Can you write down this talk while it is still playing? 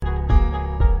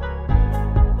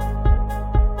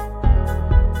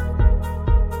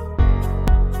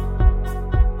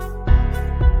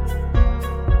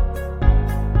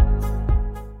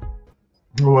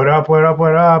up? What up?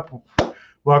 What up?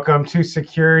 Welcome to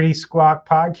Security Squawk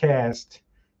Podcast,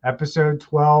 episode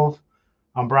 12.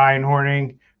 I'm Brian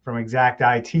Horning from Exact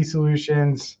IT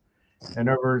Solutions, and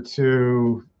over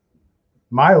to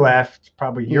my left,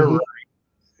 probably your right,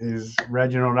 is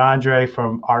Reginald Andre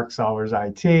from Arc Solvers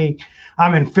IT.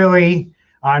 I'm in Philly.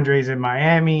 Andre's in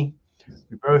Miami.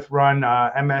 We both run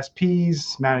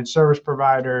MSPs, managed service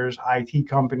providers, IT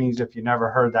companies, if you never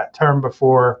heard that term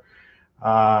before,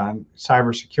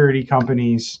 cybersecurity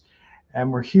companies.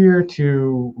 And we're here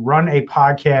to run a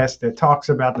podcast that talks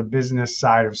about the business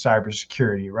side of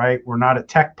cybersecurity, right? We're not a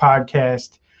tech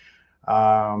podcast.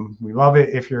 We love it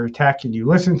if you're a tech and you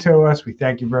listen to us. We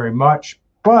thank you very much.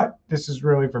 But this is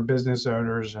really for business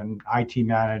owners and IT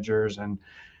managers and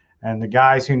the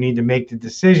guys who need to make the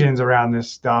decisions around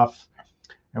this stuff.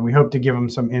 And we hope to give them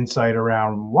some insight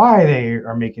around why they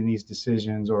are making these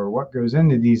decisions or what goes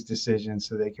into these decisions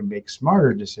so they can make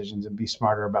smarter decisions and be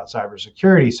smarter about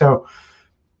cybersecurity. So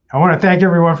I want to thank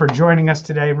everyone for joining us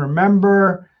today.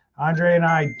 Remember, Andre and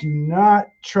I do not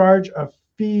charge a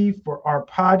fee for our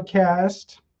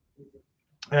podcast.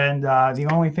 And the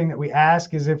only thing that we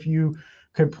ask is if you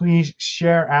could please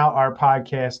share out our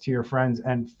podcast to your friends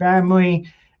and family.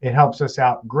 It helps us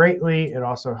out greatly. It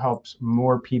also helps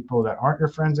more people that aren't your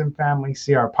friends and family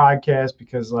see our podcast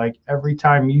because, like, every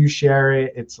time you share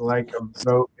it, it's like a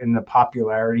vote in the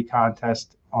popularity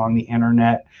contest on the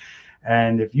internet.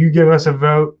 And if you give us a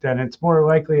vote, then it's more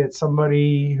likely that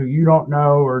somebody who you don't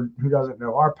know or who doesn't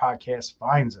know our podcast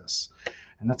finds us.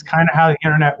 And that's kind of how the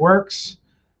internet works.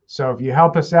 So if you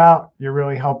help us out, you're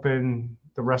really helping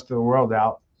the rest of the world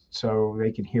out so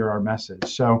they can hear our message.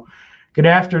 So good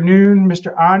afternoon,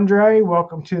 Mr. Andre.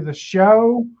 Welcome to the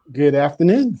show. Good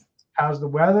afternoon. How's the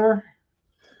weather?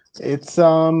 It's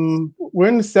we're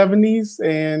in the 70s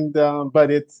and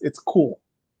but it's cool.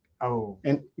 Oh.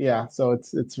 And yeah, so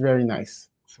it's very nice.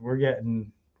 So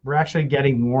we're actually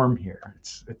getting warm here.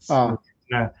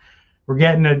 We're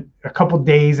getting a couple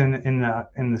days in the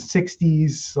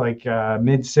 60s, like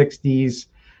mid 60s,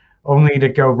 only to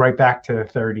go right back to the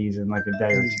 30s in like a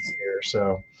day or two here.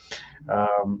 So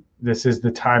this is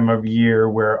the time of year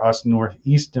where us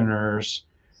Northeasterners,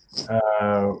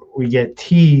 we get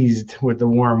teased with the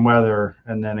warm weather,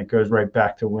 and then it goes right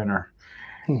back to winter.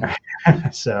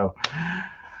 So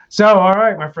all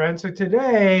right, my friends. So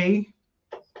today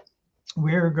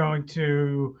we're going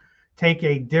to take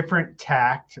a different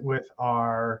tact with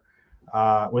our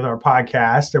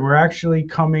podcast, and we're actually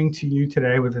coming to you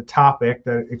today with a topic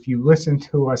that, if you listened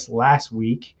to us last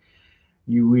week,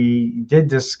 we did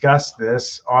discuss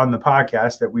this on the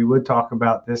podcast that we would talk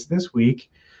about this week.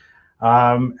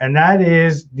 And that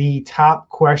is the top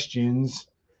questions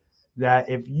that,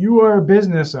 if you are a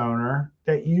business owner,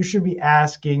 that you should be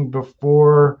asking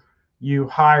before you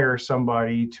hire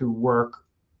somebody to work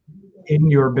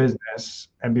in your business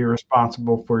and be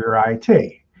responsible for your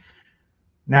IT.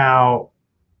 Now,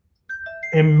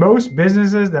 in most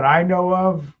businesses that I know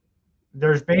of,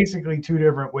 there's basically two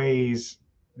different ways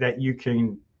that you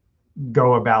can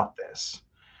go about this.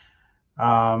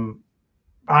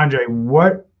 Andre,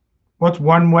 what's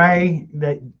one way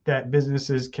that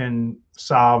businesses can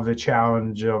solve the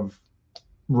challenge of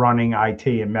running IT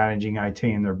and managing IT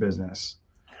in their business?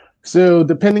 So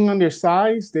depending on their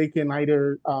size, they can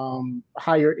either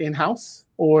hire in-house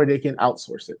or they can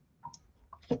outsource it.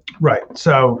 Right.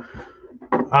 So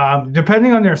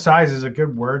depending on their size is a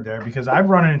good word there, because I've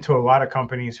run into a lot of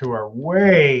companies who are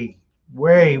way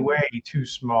too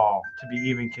small to be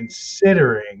even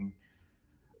considering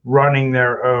running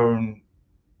their own,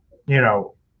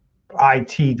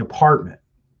 IT department,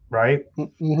 right?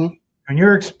 Mm-hmm. In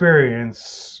your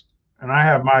experience, and I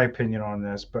have my opinion on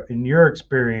this, but in your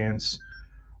experience,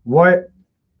 what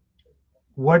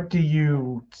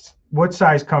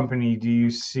size company do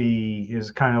you see is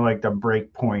kind of like the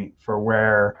break point for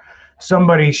where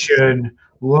somebody should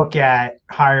look at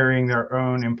hiring their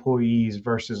own employees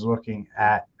versus looking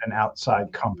at an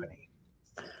outside company?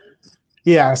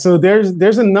 Yeah, so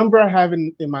there's a number I have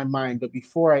in my mind, but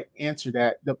before I answer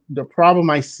that, the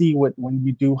problem I see with when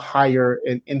you do hire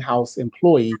an in-house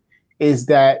employee is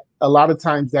that a lot of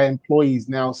times that employee is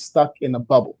now stuck in a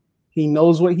bubble. He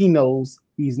knows what he knows.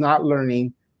 He's not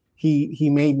learning. He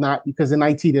may not, because in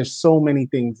IT there's so many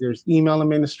things. There's email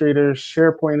administrators,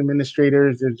 SharePoint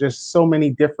administrators. There's just so many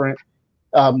different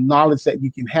knowledge that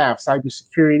you can have,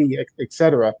 cybersecurity,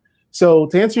 etc. So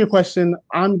to answer your question,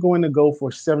 I'm going to go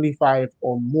for 75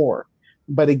 or more.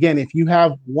 But again, if you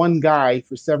have one guy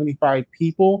for 75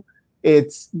 people,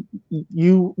 it's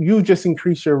you just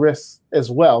increase your risk as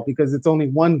well, because it's only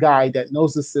one guy that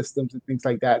knows the systems and things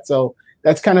like that. So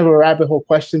that's kind of a rabbit hole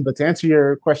question. But to answer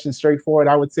your question straightforward,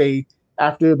 I would say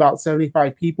after about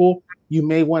 75 people, you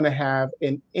may want to have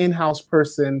an in-house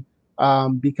person,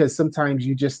 because sometimes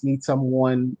you just need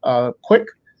someone quick.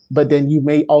 But then you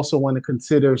may also want to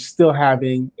consider still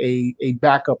having a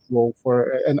backup role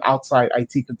for an outside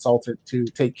IT consultant to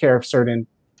take care of certain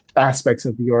aspects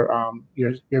of your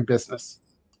business.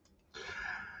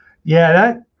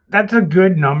 Yeah, that's a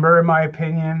good number in my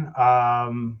opinion.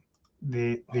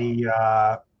 The the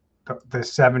uh, the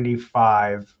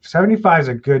 75 is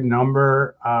a good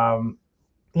number.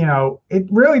 It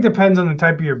really depends on the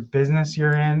type of your business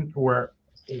you're in, where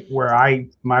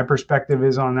my perspective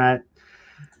is on that.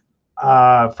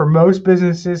 For most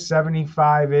businesses,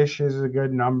 75-ish is a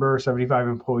good number. 75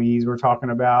 employees we're talking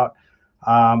about.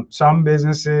 Some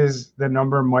businesses, the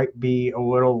number might be a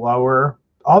little lower.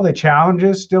 All the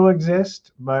challenges still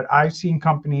exist, but I've seen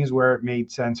companies where it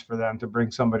made sense for them to bring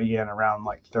somebody in around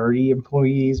like 30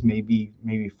 employees, maybe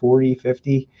 40,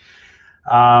 50.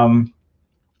 And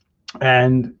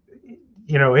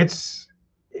it's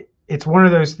one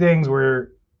of those things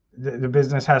where the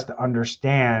business has to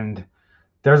understand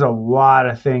there's a lot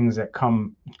of things that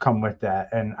come with that.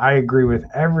 And I agree with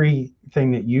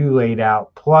everything that you laid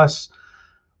out. Plus,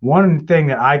 one thing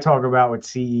that I talk about with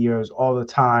CEOs all the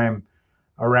time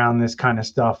around this kind of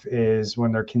stuff is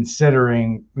when they're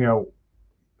considering,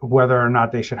 whether or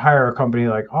not they should hire a company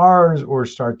like ours or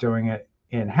start doing it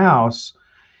in-house,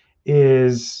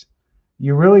 is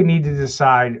you really need to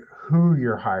decide who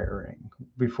you're hiring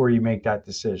before you make that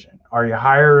decision. Are you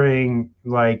hiring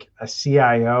like a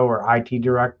CIO or IT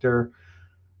director,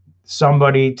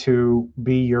 somebody to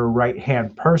be your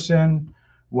right-hand person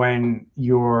when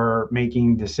you're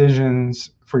making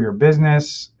decisions for your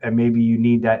business, and maybe you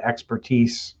need that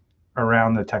expertise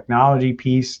around the technology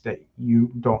piece that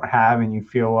you don't have, and you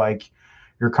feel like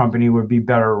your company would be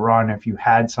better run if you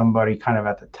had somebody kind of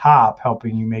at the top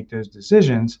helping you make those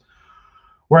decisions?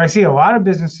 Where I see a lot of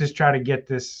businesses try to get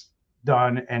this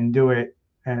done and do it,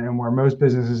 and where most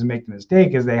businesses make the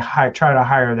mistake is they try to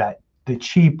hire the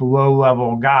cheap,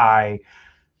 low-level guy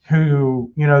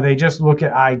who, they just look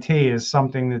at IT as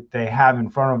something that they have in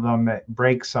front of them that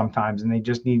breaks sometimes, and they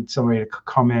just need somebody to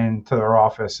come into their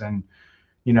office and,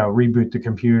 reboot the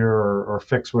computer or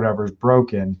fix whatever's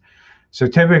broken. So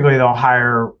typically they'll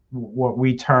hire what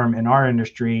we term in our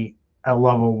industry a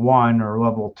level 1 or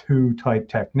level 2 type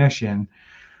technician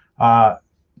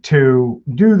to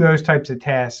do those types of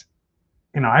tasks.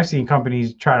 I've seen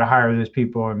companies try to hire those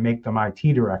people and make them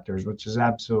IT directors, which is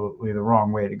absolutely the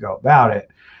wrong way to go about it.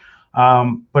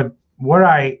 But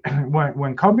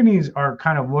when companies are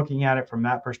kind of looking at it from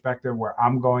that perspective, where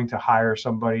I'm going to hire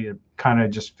somebody to kind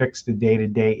of just fix the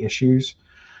day-to-day issues,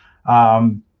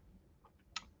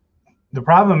 the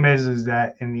problem is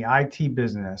that in the IT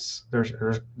business,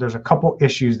 there's a couple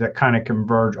issues that kind of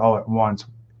converge all at once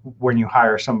when you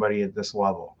hire somebody at this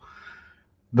level.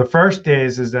 The first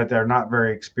is that they're not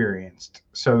very experienced.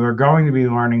 So they're going to be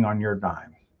learning on your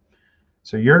dime.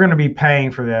 So you're going to be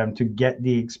paying for them to get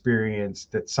the experience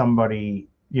that somebody,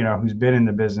 who's been in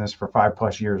the business for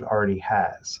 5+ years already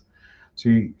has.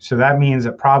 So that means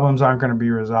that problems aren't going to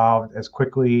be resolved as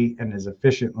quickly and as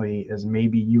efficiently as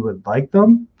maybe you would like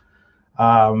them.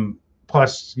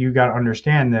 Plus, you got to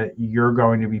understand that you're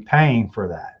going to be paying for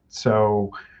that.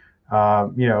 So,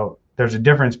 there's a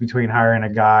difference between hiring a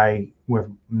guy with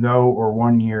no or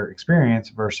 1 year experience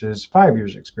versus 5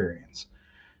 years experience.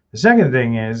 The second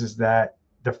thing is that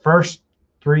the first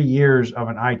 3 years of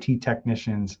an IT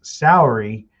technician's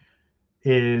salary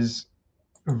is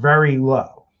very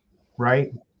low,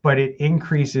 right? But it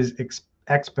increases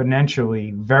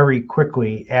exponentially very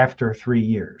quickly after 3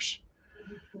 years.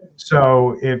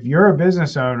 So if you're a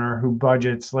business owner who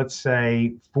budgets, let's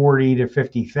say 40 to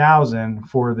 50,000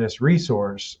 for this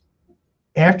resource,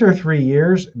 after 3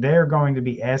 years, they're going to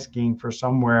be asking for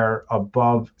somewhere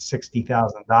above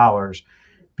 $60,000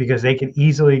 because they can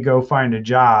easily go find a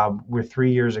job with 3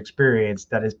 years experience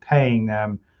that is paying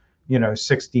them,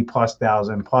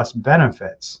 60,000+ plus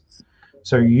benefits.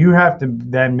 So you have to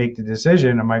then make the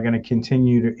decision, am I going to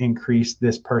continue to increase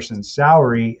this person's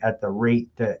salary at the rate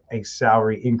that a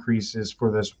salary increases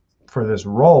for this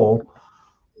role?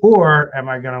 Or am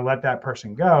I going to let that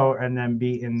person go and then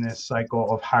be in this cycle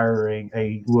of hiring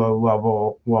a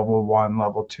level 1,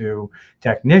 level 2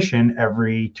 technician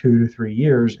every 2 to 3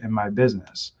 years in my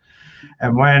business?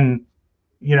 And when,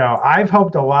 I've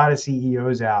helped a lot of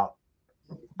CEOs out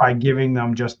by giving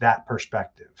them just that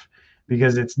perspective,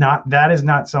 because that is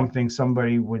not something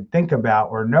somebody would think about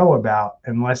or know about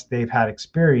unless they've had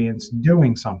experience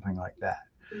doing something like that.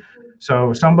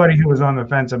 So somebody who was on the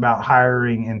fence about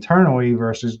hiring internally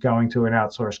versus going to an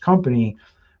outsourced company,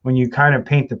 when you kind of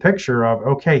paint the picture of,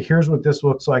 okay, here's what this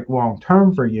looks like long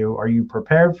term for you, are you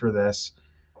prepared for this?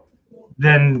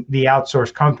 Then the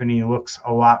outsourced company looks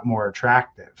a lot more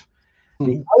attractive.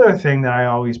 The other thing that I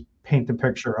always paint the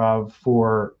picture of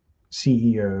for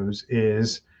CEOs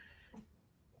is,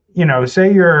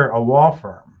 say you're a law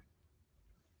firm,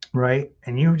 right?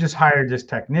 And you just hired this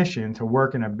technician to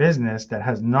work in a business that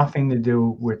has nothing to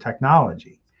do with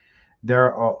technology. They're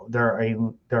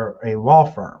a law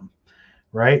firm,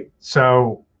 right?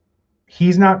 So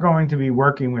he's not going to be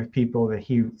working with people that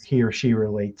he or she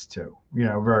relates to,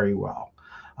 very well.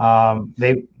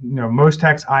 Most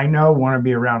techs I know want to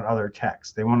be around other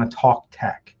techs. They want to talk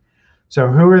tech. So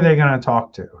who are they going to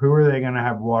talk to? Who are they going to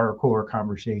have water cooler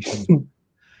conversations with?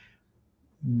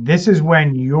 This is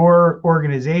when your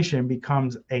organization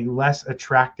becomes a less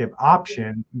attractive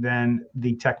option than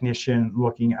the technician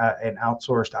looking at an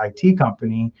outsourced IT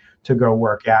company to go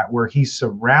work at, where he's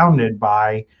surrounded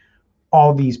by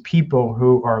all these people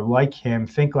who are like him,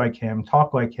 think like him,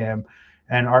 talk like him,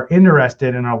 and are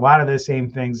interested in a lot of the same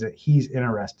things that he's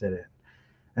interested in.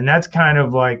 And that's kind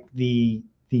of like the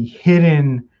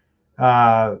hidden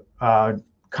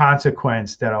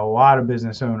consequence that a lot of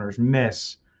business owners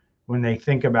miss when they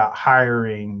think about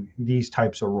hiring these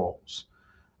types of roles.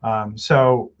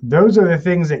 So those are the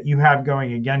things that you have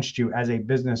going against you as a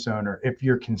business owner if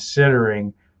you're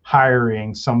considering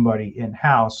hiring somebody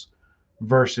in-house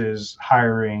versus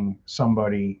hiring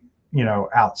somebody,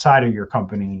 outside of your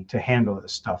company to handle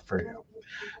this stuff for you.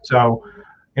 So,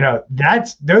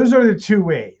 those are the two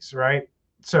ways, right?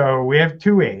 So we have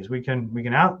two ways. We can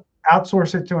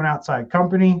outsource it to an outside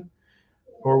company,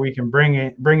 or we can bring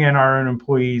in our own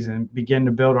employees and begin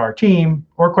to build our team,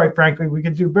 or quite frankly, we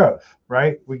could do both,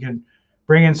 right? We can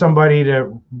bring in somebody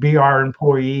to be our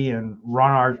employee and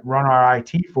run our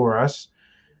IT for us,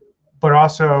 but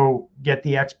also get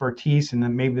the expertise and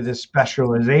then maybe the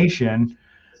specialization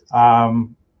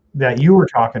that you were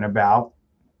talking about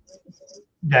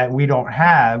that we don't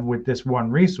have with this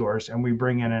one resource, and we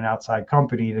bring in an outside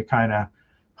company to kind of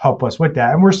help us with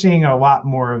that. And we're seeing a lot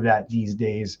more of that these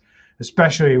days,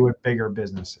 especially with bigger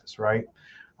businesses, right?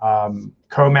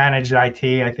 Co-managed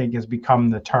IT, I think, has become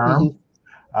the term.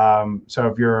 So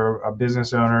if you're a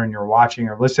business owner and you're watching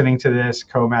or listening to this,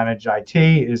 co-managed IT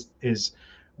is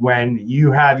when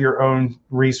you have your own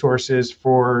resources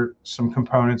for some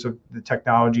components of the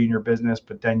technology in your business,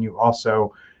 but then you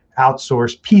also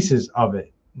outsource pieces of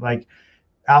it. Like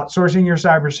outsourcing your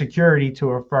cybersecurity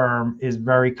to a firm is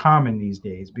very common these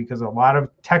days, because a lot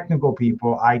of technical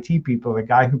people, IT people, the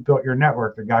guy who built your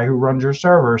network, the guy who runs your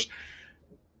servers,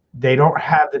 they don't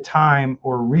have the time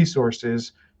or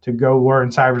resources to go learn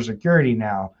cybersecurity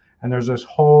now. And there's this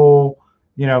whole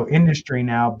industry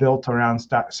now built around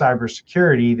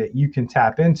cybersecurity that you can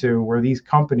tap into, where these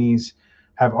companies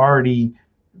have already,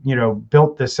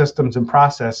 built the systems and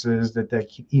processes that they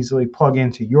can easily plug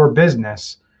into your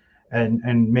business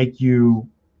and make you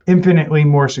infinitely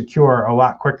more secure a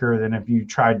lot quicker than if you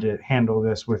tried to handle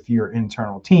this with your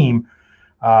internal team,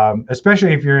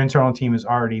 especially if your internal team is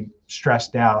already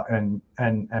stressed out and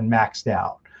maxed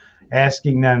out.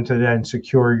 Asking them to then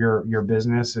secure your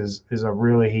business is a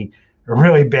really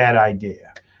bad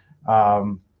idea.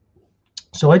 So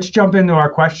let's jump into our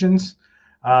questions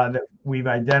that we've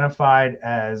identified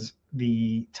as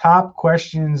the top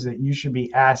questions that you should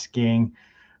be asking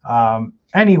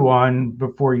anyone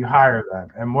before you hire them.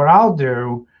 And what I'll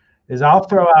do is I'll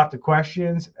throw out the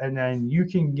questions, and then you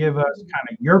can give us kind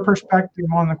of your perspective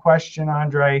on the question,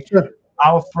 Andre. Sure.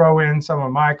 I'll throw in some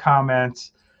of my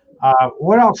comments.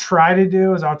 What I'll try to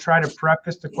do is I'll try to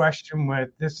preface the question with,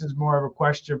 this is more of a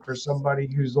question for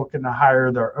somebody who's looking to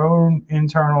hire their own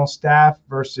internal staff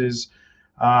versus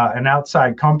an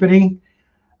outside company.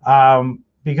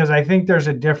 Because I think there's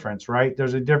a difference, right?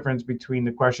 There's a difference between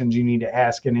the questions you need to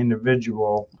ask an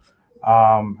individual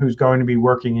who's going to be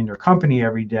working in your company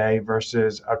every day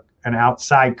versus an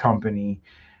outside company,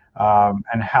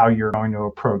 and how you're going to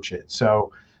approach it.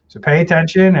 So pay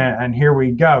attention, and here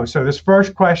we go. So this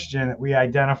first question that we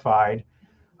identified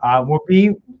will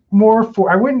be more for,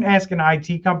 I wouldn't ask an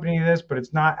IT company this, but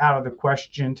it's not out of the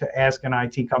question to ask an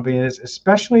IT company this,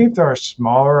 especially if they're a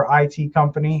smaller IT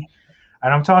company.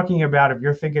 And I'm talking about if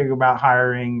you're thinking about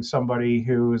hiring somebody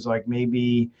who's like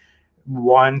maybe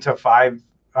 1 to 5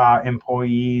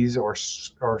 employees, or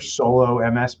solo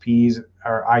MSPs,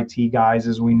 or IT guys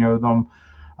as we know them.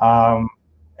 Or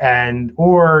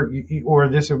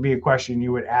this would be a question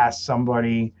you would ask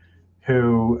somebody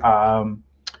who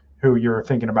you're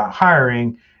thinking about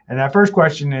hiring, And that first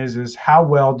question is how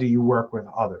well do you work with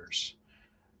others?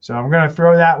 So I'm going to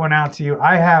throw that one out to you.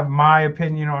 I have my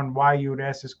opinion on why you would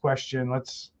ask this question.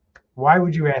 Why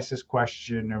would you ask this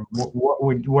question? And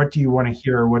what do you want to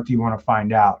hear? Or what do you want to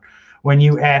find out when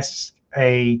you ask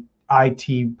a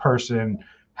IT person,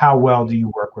 how well do you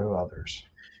work with others?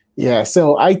 Yeah,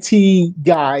 so IT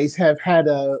guys have had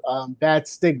a bad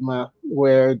stigma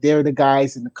where they're the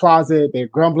guys in the closet, they're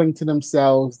grumbling to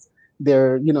themselves, they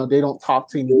don't talk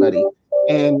to anybody.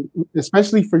 And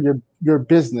especially for your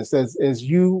business, as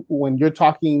you when you're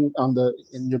talking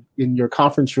in your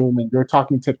conference room and you're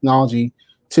talking technology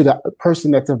to the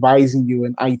person that's advising you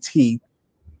in IT,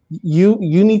 you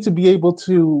need to be able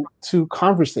to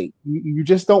conversate. You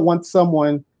just don't want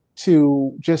someone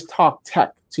to just talk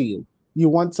tech to you. You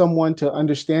want someone to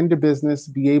understand the business,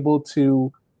 be able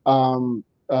to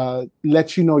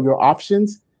let you know your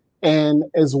options, and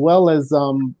as well as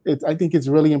I think it's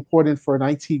really important for an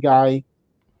IT guy.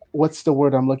 What's the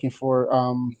word I'm looking for?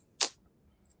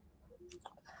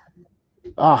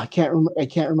 I can't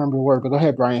remember the word. But go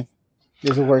ahead, Brian.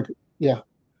 There's a word. Yeah.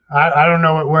 I don't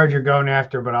know what word you're going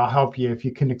after, but I'll help you if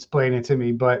you can explain it to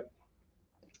me. But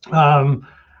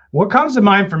what comes to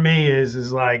mind for me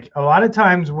is like a lot of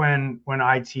times when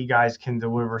IT guys can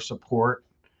deliver support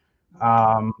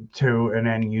to an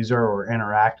end user or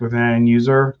interact with an end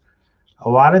user, a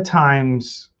lot of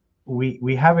times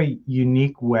we have a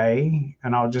unique way,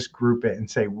 and I'll just group it and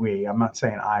say we. I'm not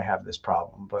saying I have this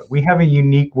problem, but we have a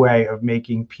unique way of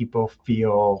making people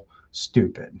feel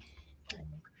stupid.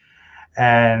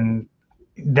 And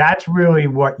that's really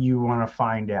what you want to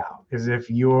find out, is if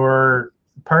your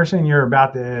person you're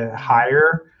about to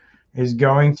hire is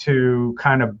going to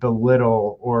kind of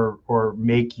belittle or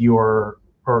make your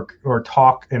or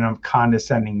talk in a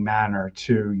condescending manner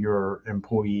to your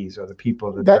employees or the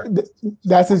people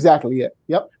that's exactly it.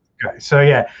 Yep. Okay. So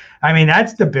yeah, I mean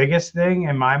that's the biggest thing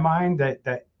in my mind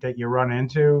that you run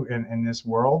into in this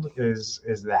world is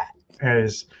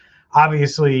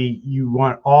obviously you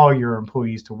want all your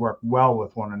employees to work well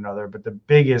with one another, but the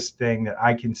biggest thing that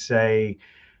I can say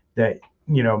that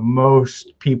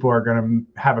most people are going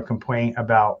to have a complaint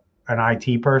about an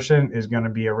IT person is going to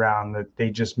be around that they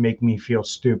just make me feel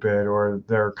stupid or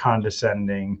they're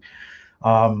condescending.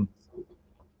 And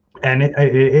it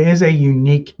is a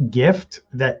unique gift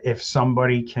that if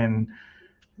somebody can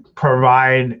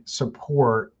provide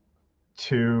support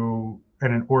to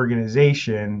an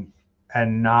organization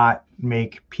and not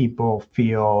make people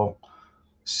feel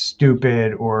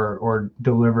stupid or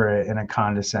deliver it in a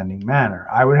condescending manner.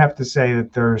 I would have to say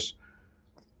that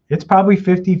it's probably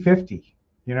 50-50.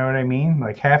 You know what I mean?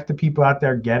 Like half the people out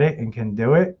there get it and can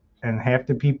do it, and half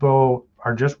the people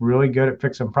are just really good at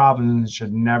fixing problems and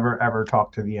should never ever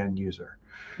talk to the end user.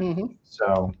 Mm-hmm.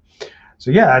 So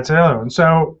yeah, that's another one.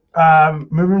 So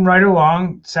moving right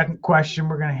along, second question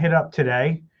we're going to hit up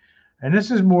today, and this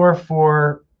is more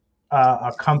for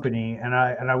a company, and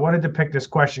I wanted to pick this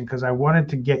question because I wanted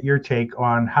to get your take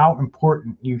on how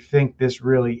important you think this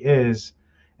really is,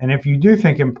 and if you do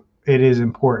think it is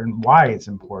important, why it's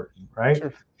important, right?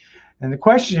 Sure. And the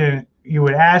question you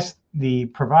would ask the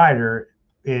provider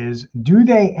is, do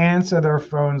they answer their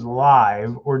phones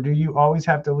live, or do you always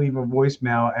have to leave a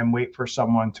voicemail and wait for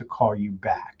someone to call you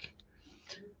back?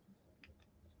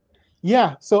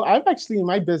 Yeah, so I've actually, in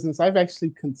my business, I've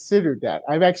actually considered that.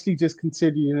 I've actually just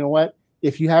considered, you know what,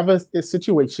 if you have a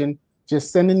situation,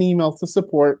 just send an email to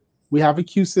support. We have a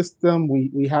queue system.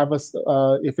 We have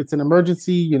if it's an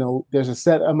emergency, there's a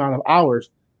set amount of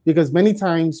hours, because many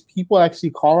times people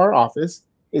actually call our office.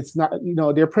 It's not,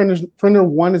 their printer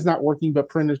one is not working, but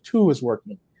printer two is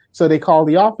working. So they call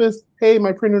the office. Hey,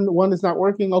 my printer one is not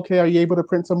working. Okay, are you able to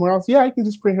print somewhere else? Yeah, I can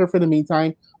just print here for the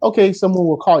meantime. Okay, someone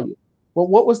will call you. Well,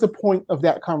 what was the point of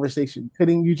that conversation?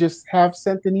 Couldn't you just have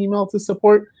sent an email to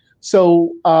support?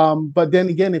 So, but then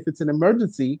again, if it's an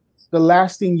emergency, the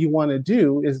last thing you want to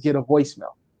do is get a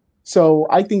voicemail. So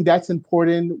I think that's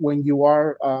important when you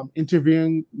are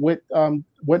interviewing with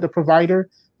the provider,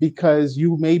 because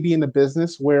you may be in a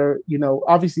business where,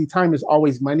 obviously time is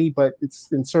always money, but it's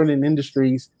in certain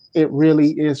industries, it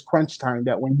really is crunch time,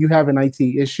 that when you have an IT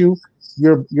issue,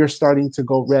 you're starting to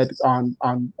go red on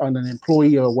an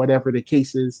employee or whatever the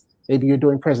case is. Maybe you're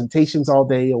doing presentations all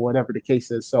day or whatever the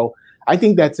case is. So I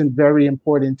think that's very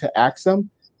important to ask them.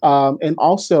 And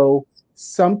also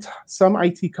some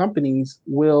IT companies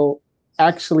will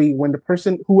actually, when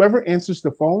whoever answers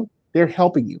the phone, they're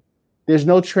helping you. There's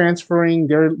no transferring.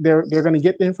 They're going to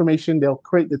get the information. They'll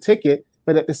create the ticket,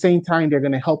 but at the same time, they're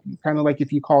going to help you. Kind of like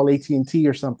if you call AT&T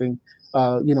or something,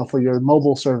 for your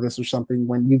mobile service or something.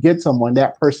 When you get someone,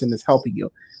 that person is helping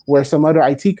you. Where some other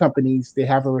IT companies, they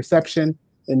have a reception,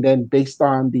 and then based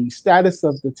on the status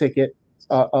of the ticket,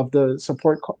 of the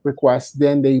support request,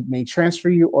 then they may transfer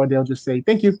you, or they'll just say,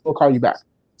 "Thank you, we'll call you back."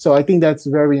 So I think that's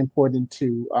very important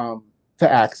to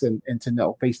ask and to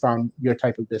know based on your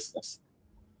type of business.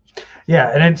 Yeah,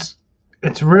 and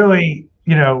it's really,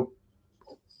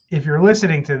 if you're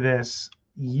listening to this,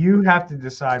 you have to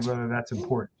decide whether that's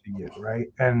important to you, right?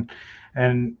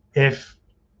 And if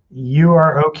you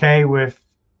are okay with,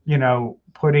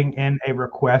 putting in a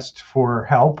request for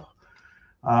help,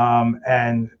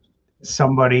 and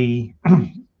somebody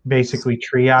basically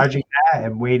triaging that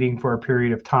and waiting for a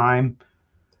period of time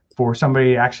for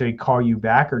somebody to actually call you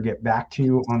back or get back to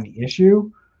you on the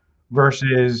issue,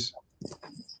 versus,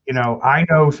 I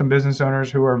know some business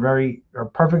owners who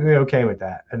are perfectly okay with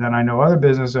that. And then I know other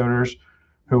business owners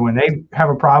who, when they have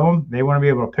a problem, they want to be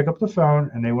able to pick up the phone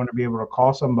and they want to be able to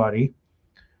call somebody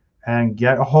and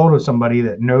get a hold of somebody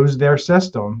that knows their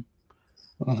system,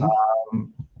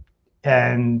 um,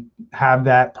 and have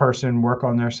that person work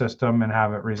on their system and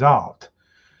have it resolved.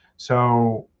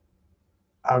 So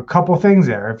a couple things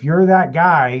there. If you're that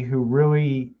guy who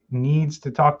really needs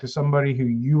to talk to somebody who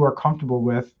you are comfortable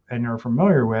with and are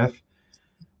familiar with,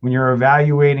 when you're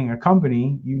evaluating a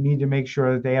company, you need to make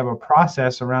sure that they have a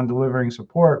process around delivering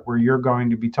support where you're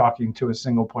going to be talking to a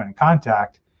single point of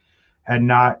contact and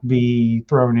not be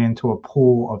thrown into a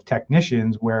pool of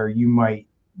technicians where you might,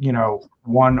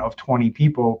 one of 20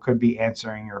 people could be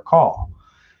answering your call.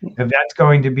 If that's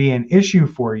going to be an issue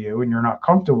for you and you're not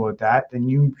comfortable with that, then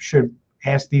you should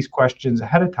ask these questions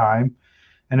ahead of time.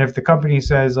 And if the company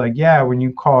says, like, yeah, when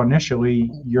you call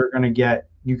initially,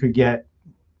 you could get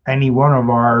any one of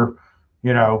our,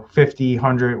 50,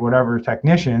 100, whatever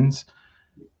technicians.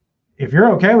 If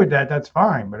you're okay with that, that's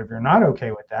fine. But if you're not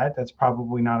okay with that, that's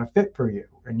probably not a fit for you.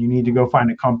 And you need to go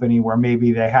find a company where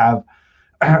maybe they have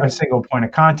a single point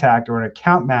of contact or an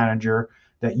account manager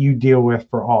that you deal with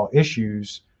for all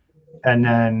issues. And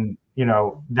then,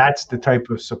 that's the type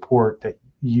of support that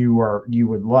you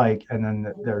would like. And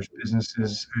then there's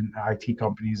businesses and IT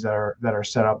companies that are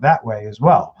set up that way as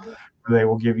well. They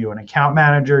will give you an account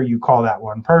manager, you call that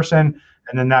one person,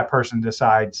 and then that person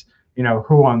decides,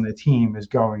 who on the team is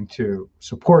going to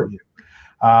support you.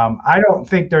 I don't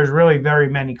think there's really very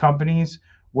many companies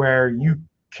where you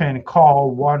can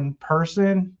call one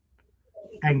person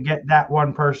and get that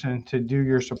one person to do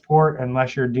your support,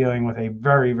 unless you're dealing with a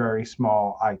very, very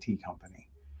small IT company,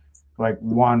 like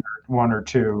one or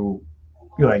two,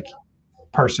 like,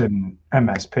 person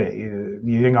MSP.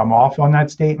 You think I'm off on that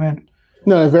statement?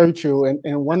 No, very true.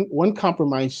 And one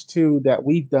compromise too that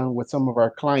we've done with some of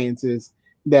our clients is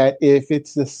that if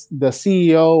it's the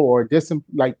CEO or this,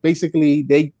 like, basically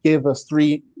they give us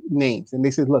three names and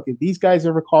they said, look, if these guys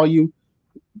ever call you,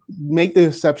 make the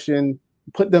exception,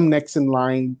 put them next in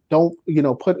line. Don't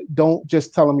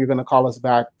just tell them you're going to call us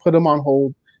back. Put them on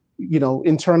hold.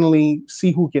 Internally,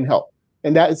 see who can help.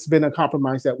 And that's been a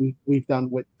compromise that we've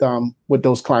done with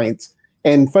those clients.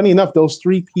 And funny enough, those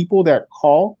three people that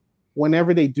call,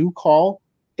 whenever they do call,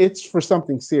 it's for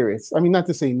something serious. I mean, not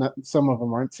to say some of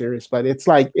them aren't serious, but it's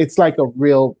like a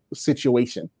real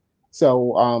situation.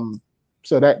 So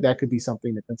that could be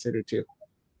something to consider too.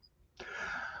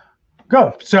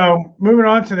 Go. So moving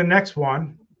on to the next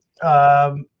one,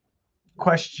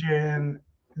 question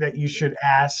that you should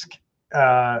ask.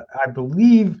 I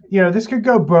believe, this could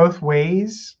go both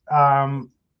ways. I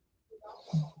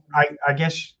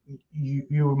guess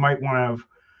you might want to,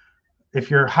 if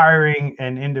you're hiring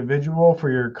an individual for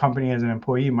your company as an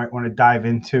employee, you might want to dive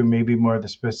into maybe more of the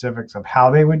specifics of how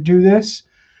they would do this.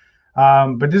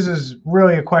 But this is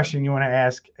really a question you want to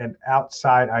ask an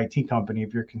outside IT company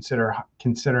if you're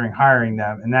considering hiring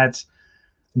them. And that's,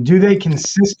 do they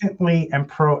consistently and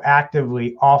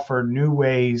proactively offer new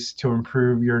ways to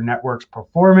improve your network's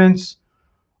performance,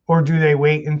 or do they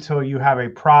wait until you have a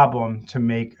problem to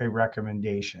make a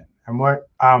recommendation? And what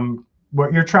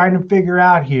you're trying to figure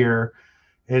out here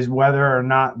is whether or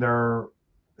not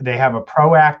they have a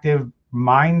proactive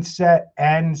mindset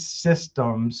and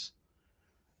systems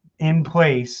in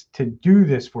place to do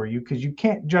this for you, because you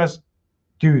can't just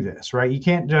do this, right? You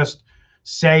can't just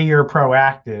say you're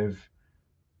proactive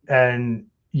and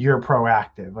you're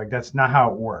proactive. Like, that's not how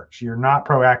it works. You're not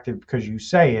proactive because you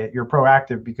say it. You're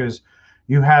proactive because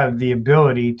you have the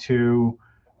ability to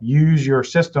use your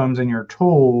systems and your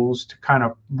tools to kind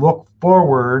of look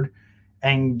forward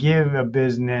and give a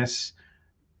business,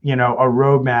 a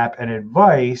roadmap and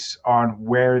advice on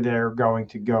where they're going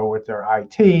to go with their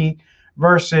IT,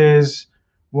 versus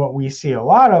what we see a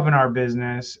lot of in our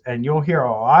business, and you'll hear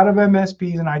a lot of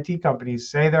MSPs and IT companies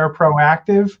say they're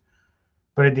proactive,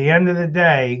 but at the end of the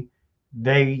day,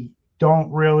 they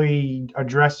don't really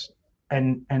address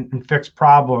and fix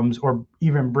problems or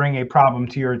even bring a problem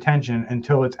to your attention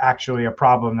until it's actually a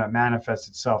problem that manifests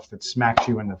itself, that smacks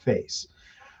you in the face,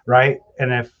 right?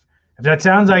 And if that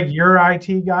sounds like your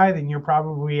IT guy, then you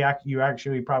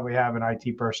actually probably have an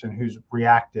IT person who's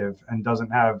reactive and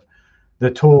doesn't have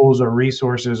the tools or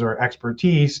resources or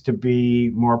expertise to be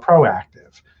more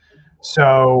proactive.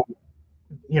 So,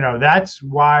 that's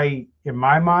why, in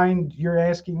my mind, you're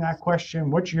asking that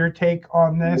question. What's your take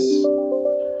on this?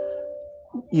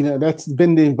 That's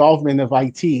been the involvement of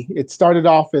IT. It started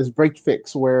off as break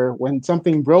fix, where when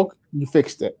something broke, you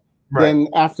fixed it. Right. Then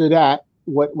after that,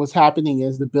 what was happening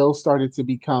is the bill started to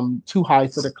become too high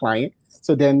for the client.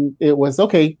 So then it was,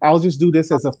 okay, I'll just do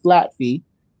this as a flat fee.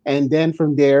 And then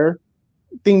from there,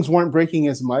 things weren't breaking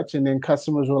as much. And then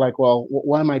customers were like, well,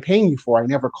 what am I paying you for? I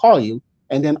never call you.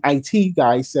 And then IT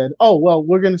guys said, oh, well,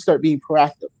 we're going to start being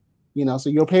proactive. So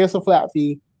you'll pay us a flat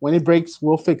fee. When it breaks,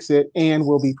 we'll fix it and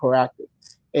we'll be proactive.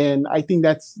 And I think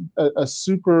that's a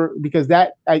super, because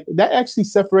that actually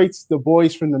separates the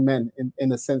boys from the men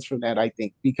in a sense from that, I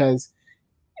think, because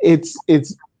it's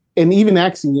and even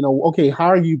asking, okay, how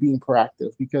are you being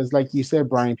proactive? Because like you said,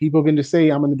 Brian, people are going to say,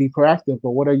 I'm going to be proactive,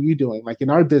 but what are you doing? Like in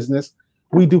our business,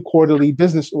 we do quarterly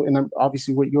business, and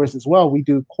obviously with yours as well, we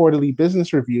do quarterly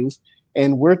business reviews,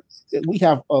 and we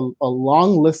have a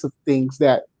long list of things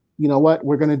that,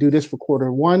 we're going to do this for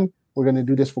quarter one. We're going to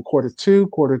do this for quarter two,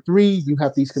 quarter three. You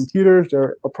have these computers,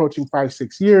 they're approaching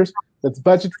 5-6 years. Let's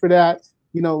budget for that.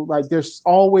 Like there's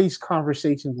always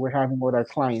conversations we're having with our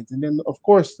clients. And then, of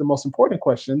course, the most important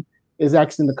question is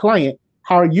asking the client,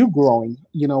 how are you growing?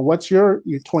 What's your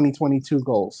 2022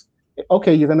 goals?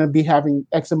 Okay, you're going to be having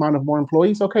X amount of more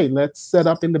employees. Okay, let's set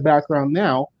up in the background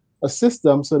now a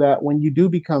system so that when you do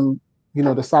become,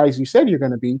 the size you said you're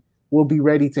going to be, we'll be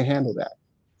ready to handle that.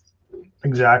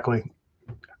 Exactly.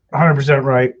 100%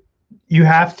 right.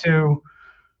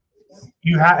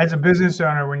 As a business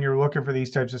owner, when you're looking for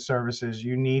these types of services,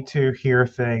 you need to hear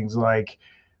things like,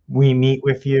 we meet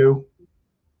with you,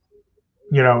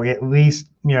 at least,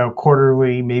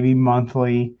 quarterly, maybe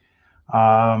monthly.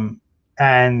 And,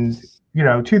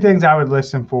 two things I would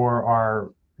listen for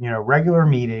are, regular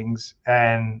meetings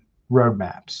and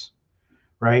roadmaps,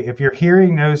 right? If you're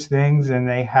hearing those things and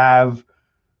they have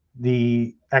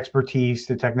the expertise,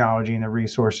 the technology, and the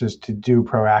resources to do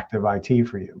proactive IT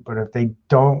for you. But if they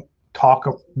don't talk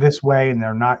this way and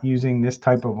they're not using this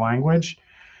type of language,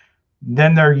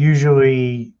 then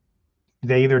they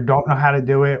either don't know how to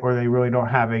do it, or they really don't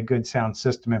have a good sound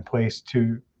system in place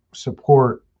to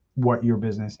support what your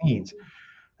business needs.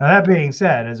 Now, that being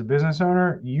said, as a business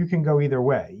owner, you can go either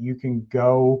way. You can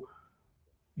go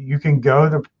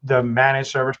the managed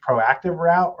service proactive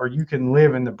route, or you can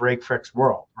live in the break fix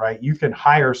world, right? You can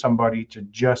hire somebody to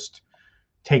just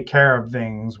take care of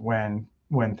things when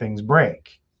things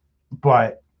break,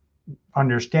 but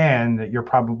understand that you're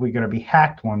probably going to be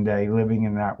hacked one day living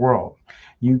in that world.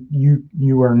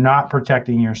 You are not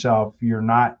protecting yourself. You're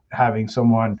not having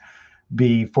someone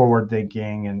be forward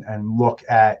thinking and look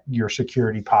at your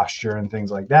security posture and things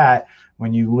like that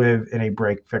when you live in a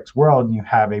break fix world and you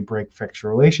have a break fix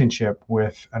relationship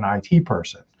with an IT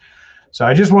person. So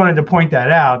I just wanted to point that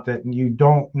out, that you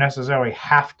don't necessarily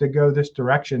have to go this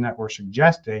direction that we're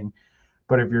suggesting,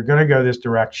 but if you're going to go this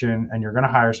direction and you're going to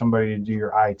hire somebody to do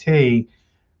your IT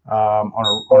on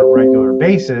a regular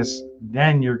basis,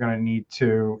 then you're going to need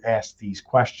to ask these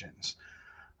questions.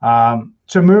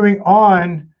 So moving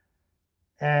on,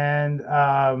 and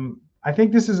I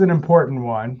think this is an important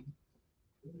one,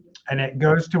 and it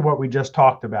goes to what we just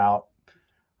talked about.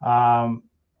 And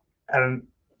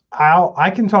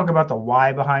I can talk about the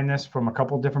why behind this from a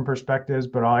couple different perspectives,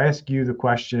 but I'll ask you the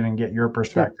question and get your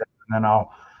perspective, sure. And then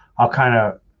I'll kind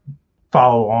of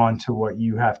follow on to what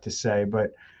you have to say.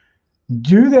 But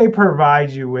do they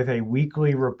provide you with a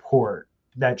weekly report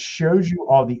that shows you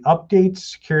all the updates,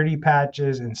 security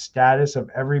patches, and status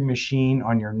of every machine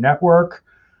on your network,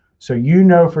 so you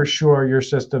know for sure your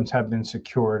systems have been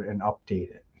secured and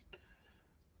updated?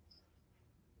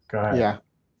 Go ahead.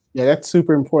 Yeah, that's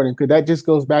super important, because that just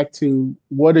goes back to,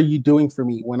 what are you doing for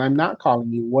me when I'm not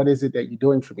calling you? What is it that you're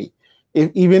doing for me?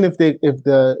 Even if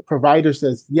the provider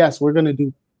says, yes, we're going to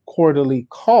do quarterly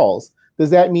calls, does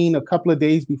that mean a couple of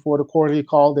days before the quarterly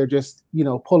call, they're just,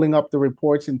 pulling up the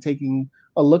reports and taking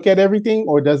a look at everything?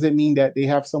 Or does it mean that they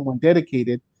have someone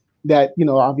dedicated that,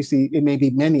 obviously it may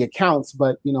be many accounts,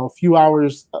 but, a few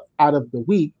hours out of the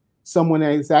week, someone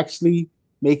is actually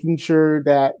making sure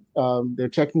that they're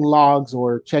checking logs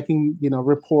or checking,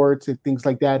 reports and things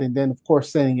like that, and then of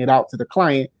course sending it out to the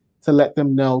client to let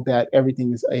them know that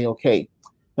everything is a-okay.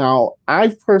 Now,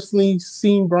 I've personally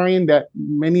seen, Brian, that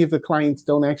many of the clients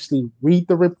don't actually read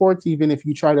the reports, even if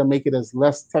you try to make it as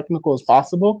less technical as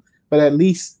possible. But at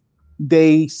least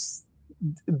the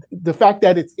fact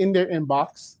that it's in their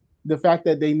inbox, the fact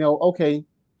that they know, okay,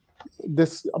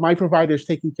 my provider is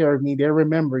taking care of me, they're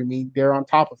remembering me, they're on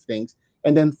top of things,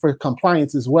 and then for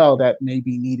compliance as well, that may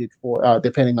be needed for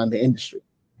depending on the industry.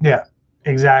 Yeah,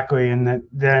 exactly. And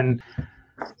then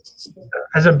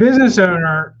as a business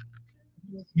owner,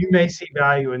 you may see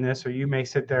value in this, or you may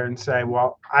sit there and say,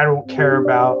 well, I don't care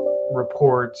about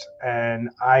reports and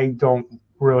I don't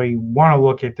really want to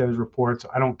look at those reports.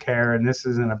 I don't care. And this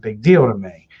isn't a big deal to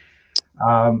me.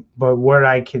 But what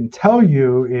I can tell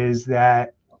you is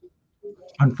that,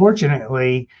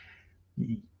 unfortunately,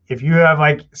 if you have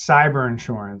like cyber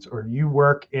insurance, or you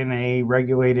work in a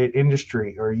regulated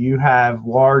industry, or you have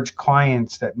large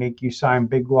clients that make you sign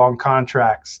big, long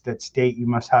contracts that state you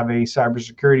must have a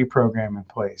cybersecurity program in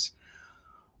place,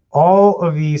 all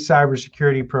of these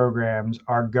cybersecurity programs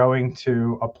are going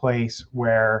to a place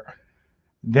where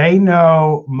they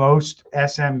know most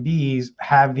SMBs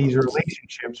have these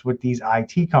relationships with these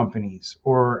IT companies,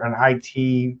 or an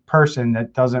IT person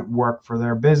that doesn't work for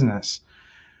their business.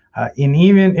 And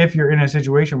even if you're in a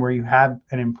situation where you have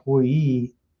an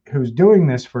employee who's doing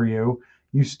this for you,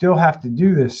 you still have to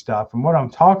do this stuff. And what I'm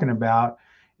talking about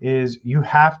is, you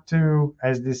have to,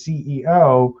 as the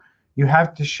CEO, you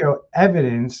have to show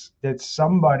evidence that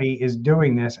somebody is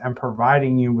doing this and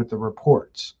providing you with the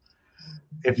reports.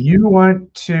 If you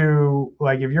want to,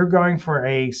 like, if you're going for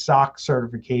a SOC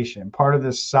certification, part of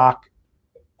the SOC,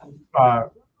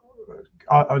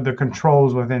 the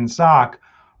controls within SOC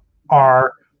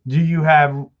are, do you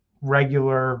have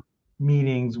regular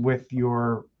meetings with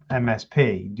your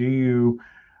MSP? Do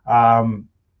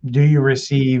you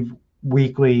receive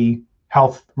weekly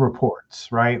health reports,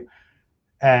 right?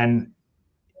 And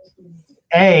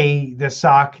the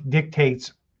SOC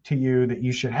dictates to you that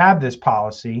you should have this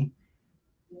policy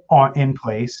in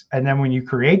place. And then when you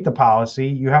create the policy,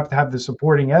 you have to have the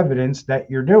supporting evidence that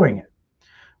you're doing it,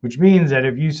 which means that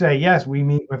if you say, yes, we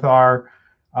meet with our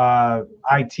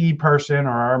IT person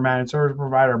or our managed service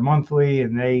provider monthly,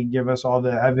 and they give us all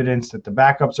the evidence that the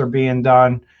backups are being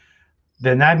done,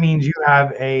 then that means you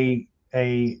have a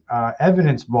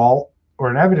evidence vault or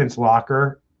an evidence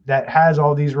locker that has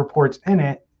all these reports in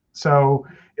it. So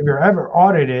if you're ever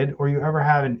audited or you ever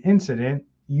have an incident,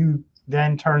 you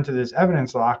then turn to this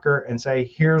evidence locker and say,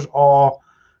 here's all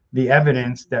the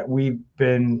evidence that we've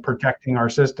been protecting our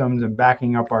systems and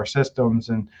backing up our systems.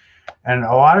 And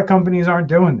a lot of companies aren't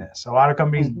doing this. A lot of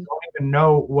companies don't even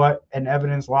know what an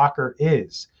evidence locker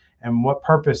is and what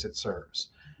purpose it serves.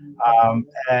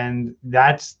 And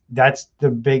that's the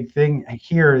big thing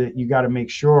here, that you got to make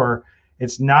sure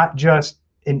it's not just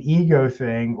an ego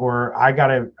thing, or I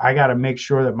gotta make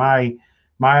sure that my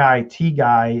IT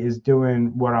guy is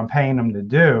doing what I'm paying him to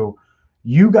do.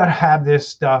 You got to have this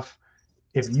stuff.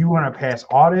 If you want to pass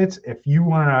audits, if you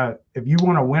want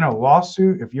to win a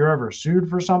lawsuit, if you're ever sued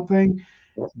for something,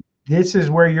 this is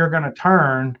where you're going to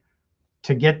turn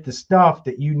to get the stuff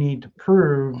that you need to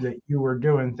prove that you were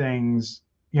doing things,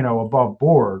 above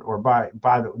board, or by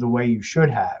the way you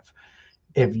should have.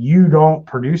 If you don't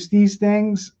produce these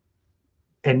things,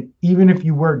 and even if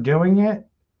you were doing it,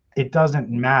 it doesn't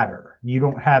matter. You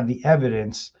don't have the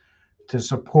evidence to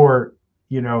support,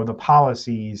 the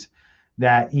policies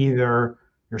that either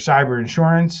your cyber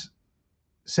insurance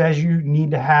says you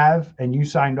need to have and you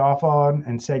signed off on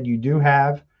and said you do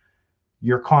have,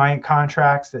 your client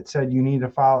contracts that said you need to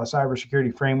follow a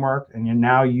cybersecurity framework, and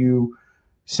you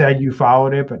said you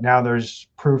followed it, but now there's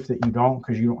proof that you don't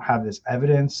because you don't have this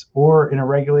evidence. Or in a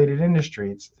regulated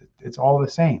industry, it's all the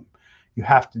same. You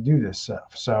have to do this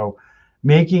stuff. So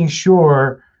making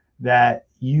sure that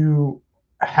you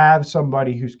have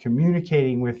somebody who's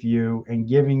communicating with you and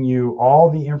giving you all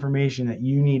the information that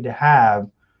you need to have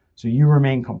so you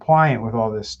remain compliant with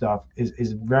all this stuff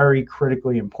is very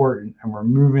critically important. And we're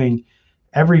moving,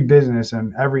 every business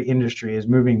and every industry is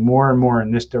moving more and more in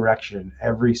this direction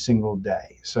every single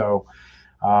day. So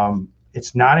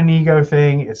it's not an ego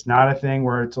thing. It's not a thing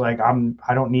where it's like,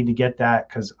 I don't need to get that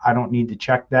because I don't need to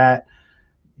check that.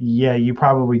 Yeah, you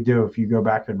probably do if you go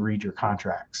back and read your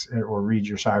contracts or read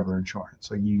your cyber insurance.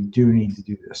 So you do need to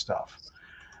do this stuff.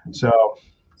 So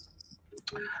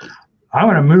I'm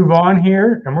going to move on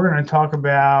here, and we're going to talk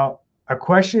about a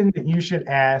question that you should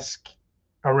ask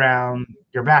around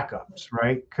your backups,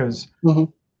 right? Because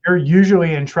you're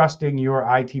usually entrusting your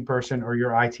IT person or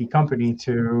your IT company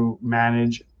to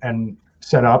manage and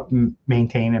set up,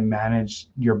 maintain, and manage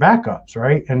your backups,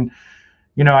 right? And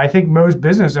I think most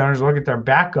business owners look at their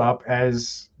backup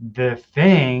as the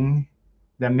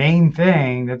main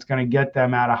thing that's going to get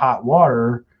them out of hot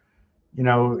water,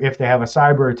 if they have a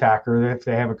cyber attack or if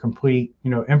they have a complete,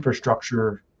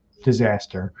 infrastructure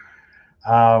disaster.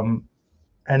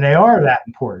 And they are that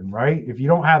important, right? If you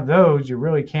don't have those, you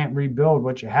really can't rebuild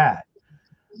what you had.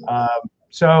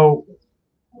 So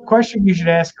question you should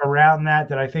ask around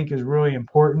that I think is really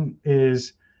important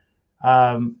is,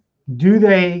 do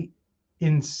they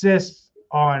insist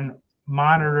on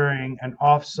monitoring an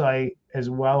offsite as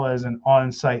well as an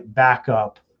on-site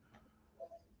backup,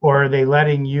 or are they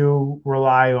letting you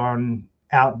rely on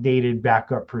outdated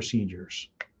backup procedures?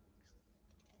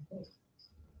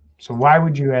 So why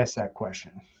would you ask that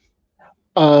question?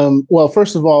 Well,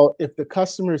 first of all, if the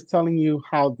customer is telling you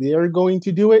how they're going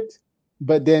to do it,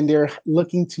 but then they're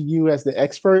looking to you as the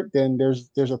expert, then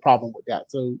there's a problem with that.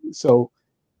 So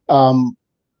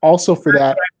also for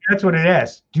that, that's what it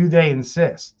is. Do they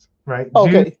insist? Right.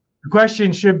 Okay. The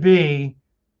question should be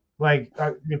like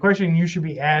the question you should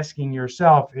be asking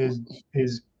yourself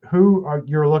is who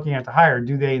you're looking at to hire?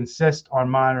 Do they insist on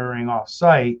monitoring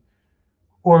off-site,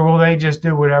 or will they just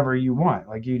do whatever you want,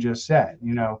 like you just said?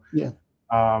 Yeah.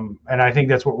 And I think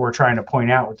that's what we're trying to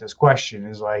point out with this question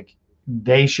is like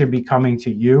they should be coming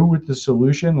to you with the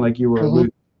solution, like you were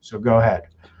alluding. So go ahead.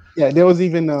 Yeah, there was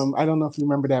even I don't know if you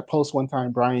remember that post one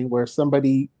time, Brian, where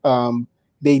somebody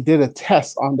they did a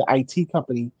test on the IT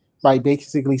company by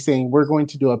basically saying we're going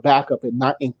to do a backup and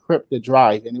not encrypt the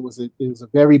drive, and it was a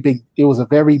very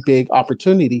big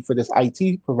opportunity for this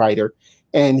IT provider,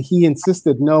 and he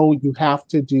insisted, no, you have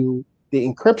to do the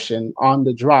encryption on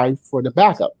the drive for the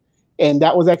backup. And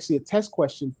that was actually a test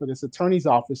question for this attorney's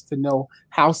office to know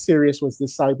how serious was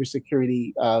this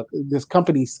cybersecurity, this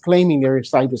company's claiming their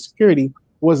cybersecurity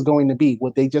was going to be.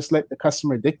 Would they just let the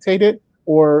customer dictate it,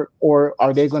 or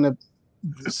are they going to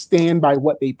stand by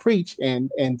what they preach and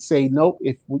say, nope,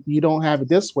 if you don't have it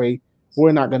this way,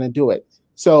 we're not going to do it.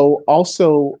 So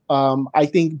also, I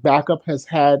think backup has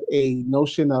had a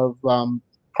notion of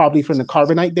probably from the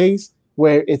Carbonite days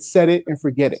where it's set it and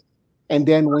forget it. And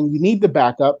then when you need the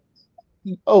backup,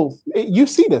 you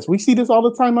see this. We see this all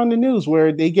the time on the news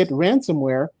where they get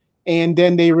ransomware and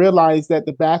then they realize that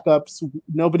the backups,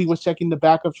 nobody was checking the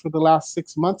backups for the last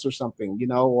 6 months or something,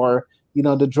 or,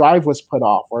 the drive was put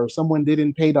off or someone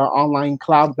didn't pay the online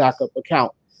cloud backup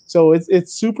account. So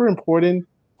it's super important.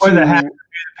 Or the hacker knew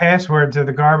the password to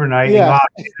the Carbonite and locked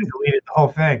it and deleted the whole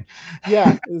thing.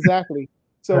 Yeah, exactly.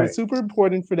 So Right. It's super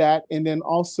important for that. And then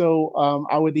also,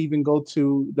 I would even go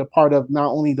to the part of not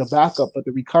only the backup, but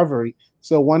the recovery.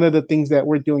 So one of the things that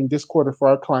we're doing this quarter for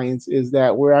our clients is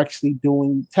that we're actually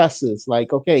doing tests.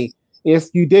 Like, okay, if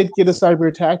you did get a cyber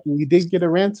attack and you did get a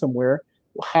ransomware,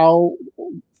 how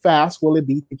fast will it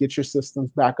be to get your systems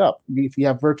back up? If you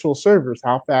have virtual servers,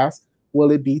 how fast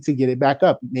will it be to get it back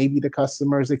up? Maybe the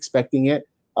customer is expecting it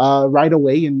right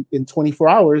away in 24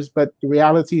 hours, but the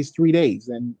reality is 3 days.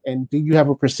 And do you have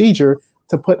a procedure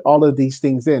to put all of these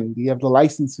things in? Do you have the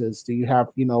licenses? Do you have,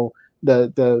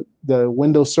 the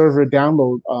Windows Server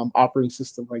download operating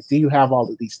system? Like, do you have all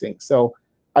of these things? So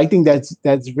I think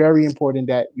that's very important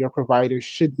that your provider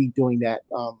should be doing that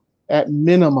at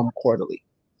minimum quarterly.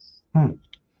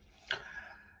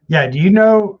 Yeah. Do you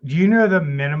know the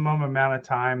minimum amount of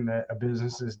time that a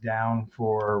business is down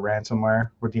for ransomware?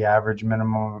 What the average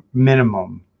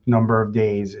minimum number of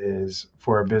days is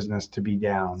for a business to be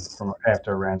down from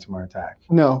after a ransomware attack?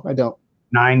 No, I don't.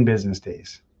 9 business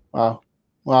days. Wow.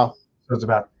 So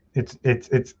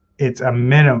it's a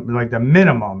minimum. Like the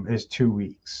minimum is 2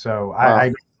 weeks. So I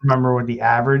don't remember what the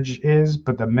average is,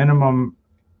 but the minimum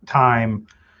time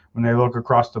when they look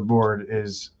across the board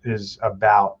is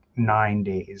about 9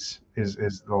 days is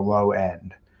the low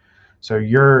end. So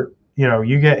you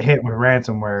get hit with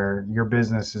ransomware, your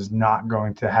business is not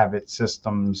going to have its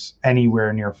systems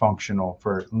anywhere near functional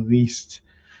for at least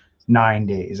 9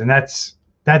 days. And that's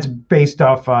based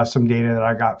off some data that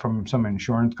I got from some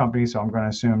insurance companies. So I'm going to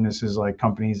assume this is like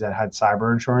companies that had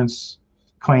cyber insurance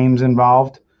claims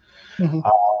involved.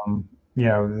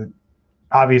 Mm-hmm.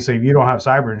 Obviously, if you don't have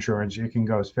cyber insurance, you can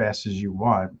go as fast as you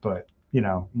want, but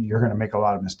you're going to make a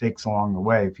lot of mistakes along the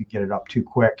way if you get it up too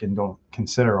quick and don't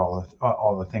consider all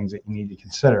the things that you need to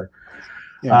consider.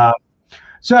 Yeah.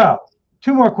 So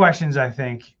 2 more questions, I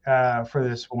think, for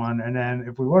this one. And then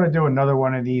if we want to do another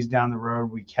one of these down the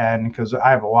road, we can, because I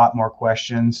have a lot more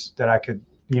questions that I could,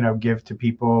 give to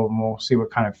people, and we'll see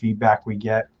what kind of feedback we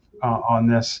get on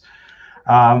this.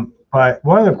 But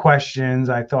one of the questions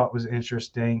I thought was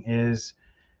interesting is,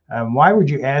 why would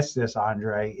you ask this,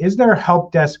 Andre? Is there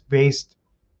help desk based,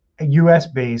 US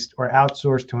based, or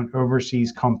outsourced to an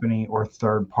overseas company or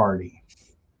third party?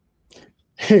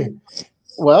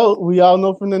 Well, we all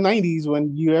know from the '90s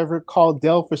when you ever called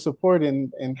Dell for support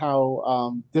and how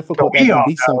So difficult we that all can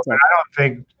be know, but sometimes. I don't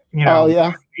think, Oh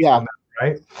yeah, people yeah. know,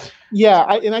 right? Yeah,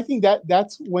 and I think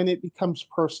that's when it becomes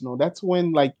personal. That's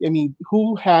when, like, I mean,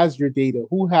 who has your data?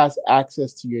 Who has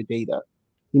access to your data?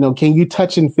 Can you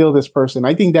touch and feel this person?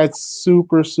 I think that's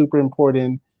super, super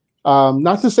important.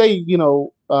 Not to say,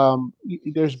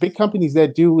 there's big companies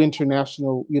that do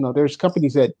international, there's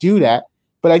companies that do that.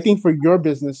 But I think for your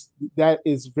business, that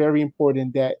is very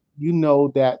important that you know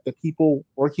that the people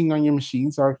working on your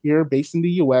machines are here based in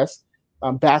the US.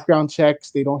 Background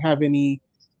checks, they don't have any,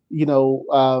 you know,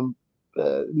 um,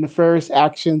 nefarious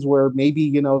actions where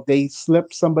maybe they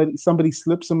slip somebody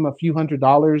slips them a few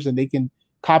 $100s and they can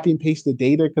copy and paste the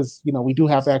data because we do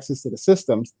have access to the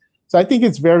systems. So I think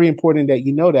it's very important that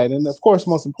you know that, and of course,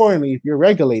 most importantly, if you're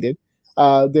regulated,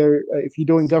 if you're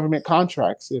doing government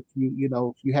contracts, if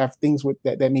if you have things with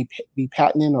that may be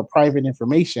patented or private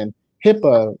information,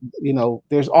 HIPAA,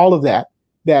 there's all of that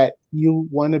you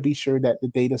want to be sure that the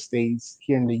data stays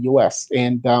here in the U.S.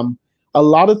 and a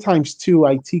lot of times too,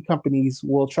 IT companies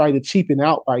will try to cheapen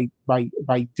out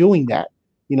by doing that.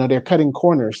 They're cutting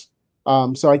corners.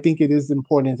 So I think it is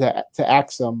important to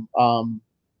ask them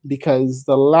because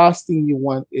the last thing you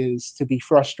want is to be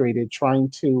frustrated trying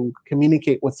to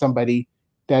communicate with somebody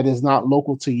that is not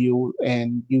local to you,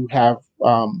 and you have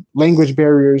language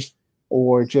barriers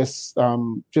or just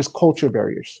culture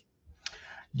barriers.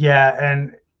 Yeah,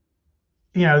 and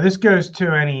this goes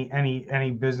to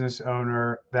any business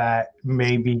owner that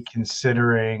may be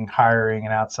considering hiring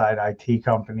an outside IT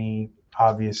company.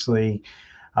 Obviously,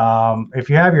 if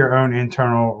you have your own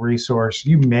internal resource,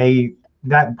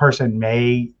 that person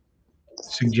may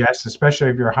suggest, especially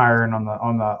if you're hiring on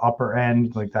the upper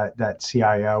end, like that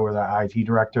CIO or that IT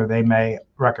director, they may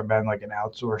recommend like an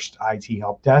outsourced IT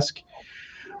help desk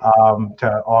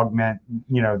to augment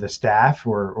the staff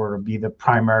or to be the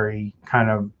primary kind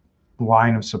of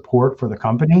line of support for the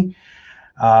company.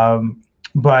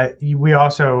 But we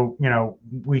also,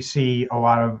 we see a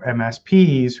lot of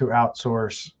MSPs who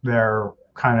outsource their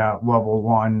kind of level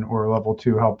one or level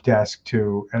two help desk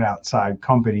to an outside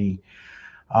company.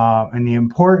 And the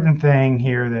important thing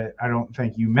here that I don't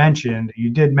think you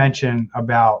did mention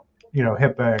about,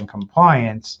 HIPAA and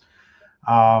compliance.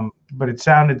 But it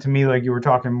sounded to me like you were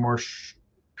talking more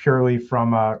purely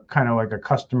from a kind of like a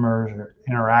customer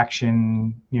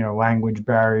interaction, language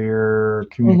barrier,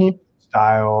 communication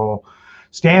style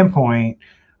standpoint.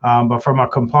 But from a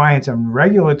compliance and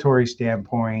regulatory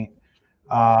standpoint,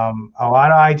 a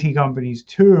lot of IT companies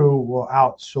too will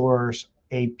outsource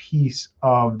a piece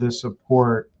of the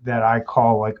support that I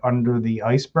call like under the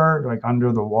iceberg, like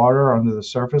under the water, under the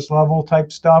surface level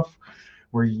type stuff,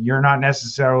 where you're not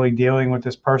necessarily dealing with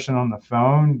this person on the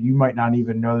phone. You might not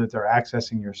even know that they're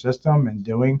accessing your system and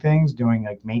doing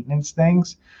like maintenance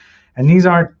things. And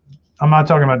I'm not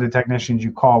talking about the technicians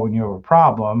you call when you have a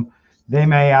problem. They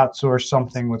may outsource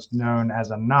something what's known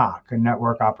as a NOC, a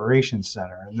network operations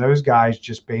center. And those guys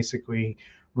just basically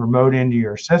remote into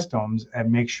your systems and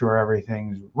make sure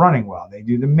everything's running well. They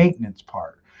do the maintenance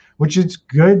part, which is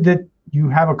good that you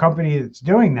have a company that's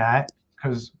doing that,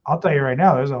 because I'll tell you right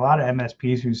now, there's a lot of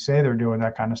MSPs who say they're doing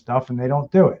that kind of stuff and they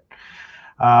don't do it.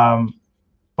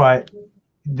 But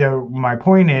my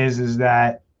point is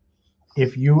that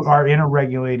if you are in a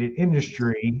regulated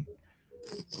industry,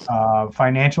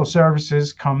 financial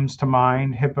services comes to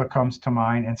mind, HIPAA comes to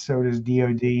mind, and so does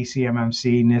DoD,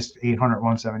 CMMC, NIST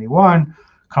 800-171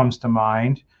 comes to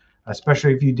mind,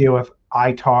 especially if you deal with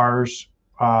ITARs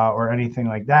or anything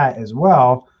like that as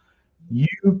well.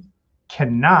 You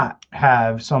cannot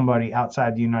have somebody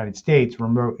outside the United States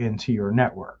remote into your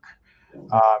network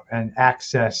and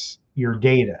access your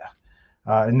data.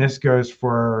 And this goes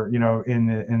for, in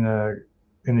the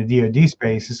DoD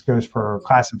space, this goes for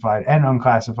classified and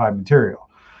unclassified material.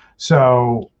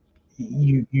 So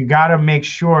you got to make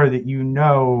sure that you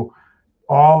know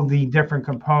all the different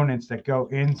components that go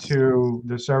into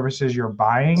the services you're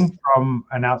buying from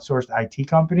an outsourced IT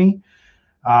company,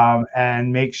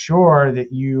 and make sure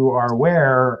that you are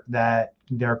aware that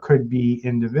there could be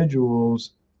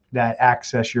individuals that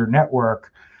access your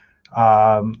network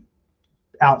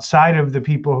outside of the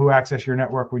people who access your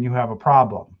network when you have a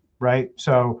problem, right?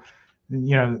 So,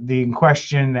 the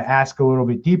question to ask a little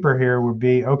bit deeper here would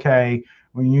be, okay,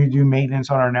 when you do maintenance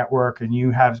on our network and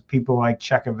you have people like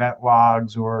check event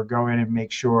logs or go in and make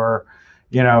sure,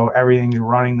 everything's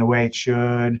running the way it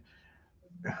should,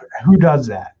 who does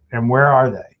that and where are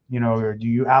they? Or do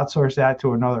you outsource that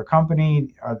to another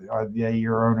company? Are they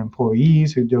your own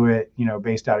employees who do it,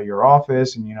 based out of your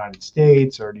office in the United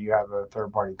States, or do you have a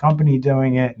third party company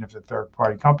doing it? And if the third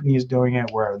party company is doing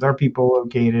it, where are their people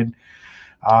located?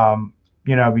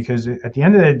 Because at the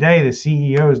end of the day, the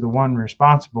CEO is the one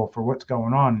responsible for what's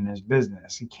going on in his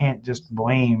business. He can't just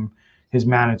blame his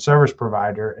managed service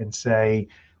provider and say,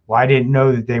 well, I didn't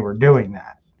know that they were doing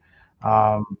that.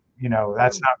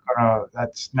 That's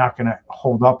not gonna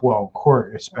hold up well in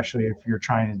court, especially if you're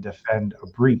trying to defend a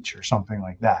breach or something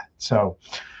like that. So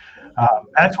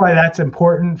that's why that's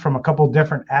important from a couple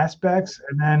different aspects.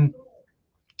 And then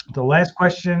the last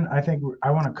question I think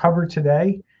I want to cover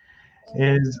today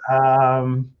is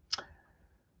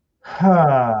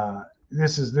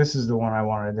this is the one I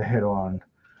wanted to hit on.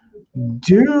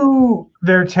 Do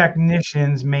their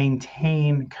technicians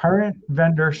maintain current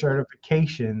vendor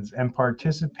certifications and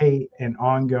participate in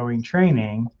ongoing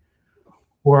training,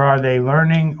 or are they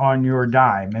learning on your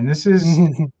dime? And this is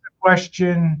a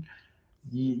question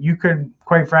you could,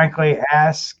 quite frankly,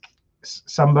 ask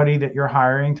somebody that you're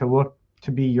hiring to look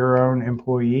to be your own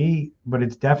employee, but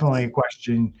it's definitely a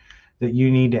question that you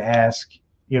need to ask,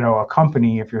 a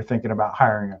company if you're thinking about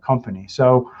hiring a company.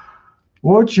 So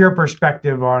what's your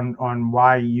perspective on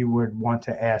why you would want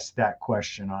to ask that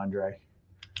question, Andre?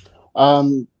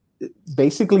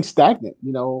 Basically stagnant.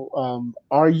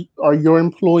 Are your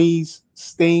employees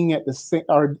staying at the same?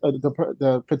 Are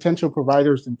the potential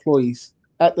providers' employees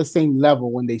at the same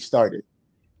level when they started?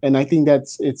 And I think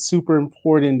it's super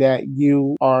important that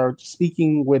you are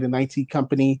speaking with an IT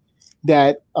company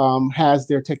that has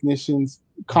their technicians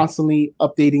constantly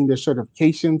updating their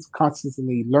certifications,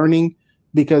 constantly learning.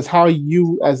 Because how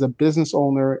you as a business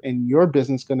owner and your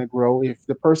business going to grow if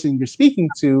the person you're speaking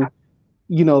to,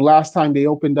 last time they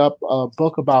opened up a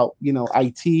book about,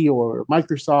 IT or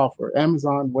Microsoft or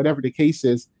Amazon, whatever the case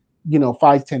is,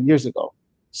 5-10 years ago.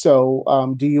 So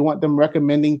do you want them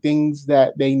recommending things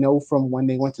that they know from when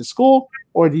they went to school,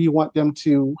 or do you want them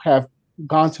to have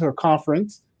gone to a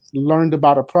conference, learned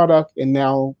about a product, and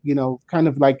now, kind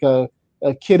of like a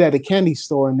kid at a candy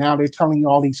store, and now they're telling you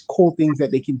all these cool things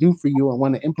that they can do for you and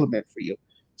want to implement for you.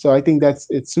 So I think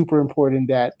it's super important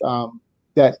that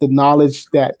that the knowledge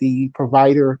that the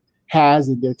provider has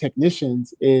and their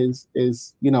technicians is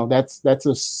that's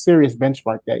a serious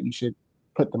benchmark that you should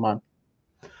put them on.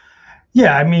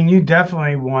 Yeah, I mean, you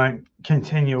definitely want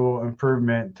continual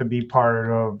improvement to be part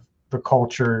of the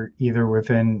culture, either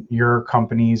within your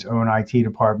company's own IT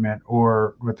department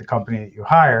or with the company that you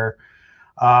hire.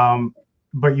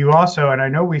 But you also, and I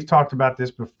know we've talked about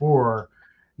this before,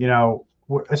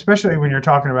 especially when you're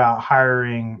talking about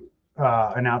hiring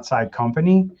an outside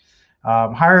company,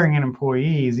 hiring an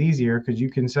employee is easier because you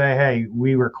can say, hey,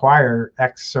 we require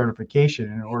X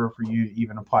certification in order for you to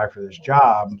even apply for this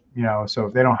job. So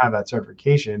if they don't have that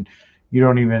certification, you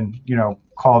don't even,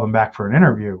 call them back for an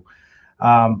interview.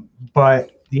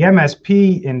 But the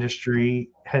MSP industry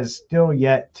has still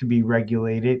yet to be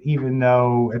regulated, even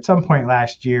though at some point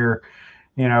last year,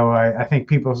 I think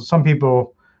some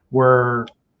people were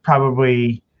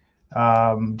probably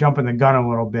jumping the gun a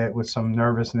little bit with some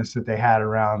nervousness that they had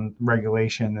around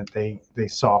regulation that they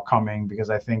saw coming, because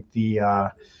I think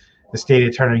the state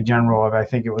attorney general of, I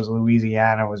think it was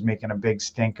Louisiana, was making a big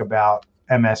stink about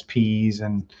MSPs,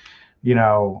 and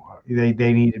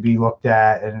they need to be looked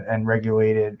at and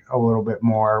regulated a little bit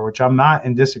more, which I'm not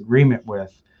in disagreement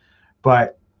with.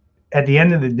 But at the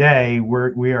end of the day,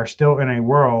 we are still in a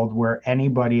world where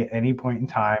anybody at any point in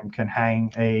time can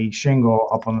hang a shingle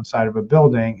up on the side of a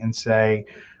building and say,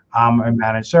 I'm a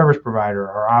managed service provider,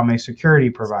 or I'm a security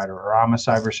provider, or I'm a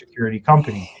cybersecurity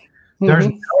company. Mm-hmm. There's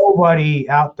nobody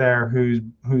out there who's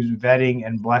vetting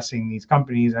and blessing these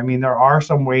companies. I mean, there are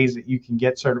some ways that you can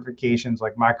get certifications,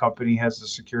 like my company has the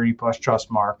Security Plus Trust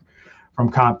Mark from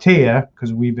CompTIA,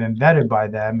 because we've been vetted by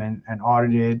them and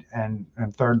audited and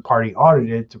third party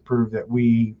audited to prove that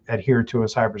we adhere to a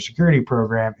cybersecurity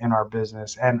program in our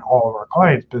business and all of our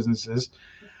clients' businesses.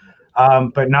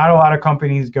 But not a lot of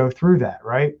companies go through that,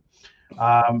 right?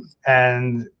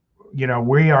 And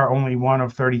we are only one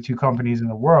of 32 companies in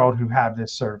the world who have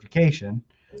this certification.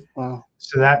 Wow.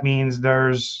 So that means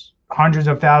there's hundreds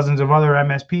of thousands of other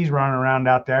MSPs running around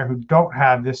out there who don't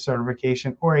have this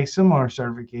certification or a similar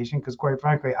certification, because quite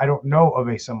frankly, I don't know of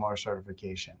a similar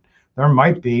certification. There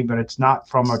might be, but it's not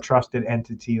from a trusted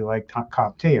entity like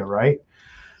CompTIA, right?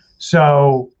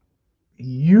 So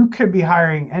you could be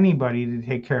hiring anybody to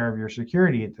take care of your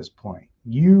security at this point.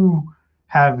 You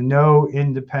have no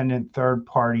independent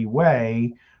third-party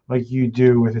way like you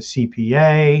do with a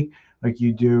CPA, like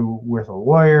you do with a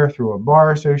lawyer through a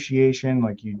bar association,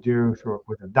 like you do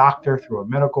with a doctor through a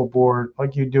medical board,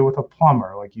 like you do with a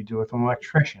plumber, like you do with an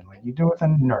electrician, like you do with a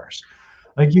nurse,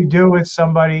 like you do with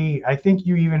somebody. I think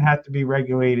you even have to be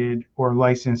regulated or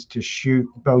licensed to shoot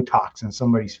Botox in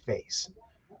somebody's face,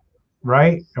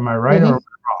 right? Am I right or am I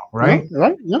wrong? Right? Yeah,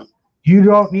 right. Yeah. You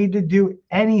don't need to do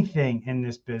anything in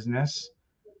this business,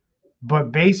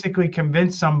 but basically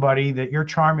convince somebody that you're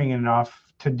charming enough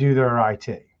to do their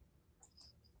IT.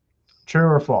 True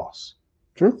or false?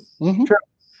 True. Mm-hmm. True.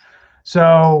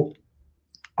 So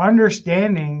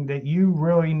understanding that you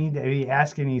really need to be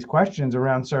asking these questions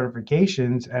around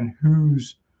certifications and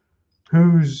who's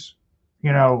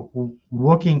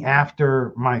looking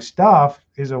after my stuff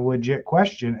is a legit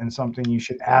question and something you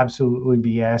should absolutely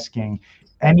be asking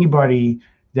anybody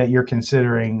that you're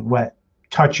considering let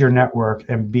touch your network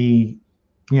and be,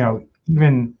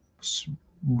 even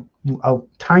a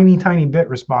tiny bit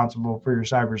responsible for your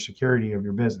cybersecurity of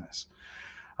your business.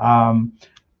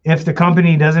 If the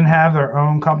company doesn't have their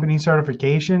own company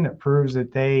certification that proves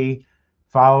that they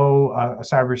follow a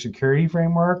cybersecurity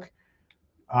framework,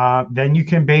 then you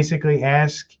can basically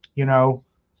ask,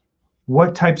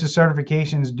 what types of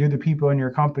certifications do the people in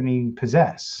your company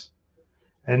possess?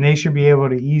 And they should be able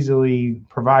to easily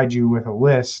provide you with a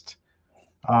list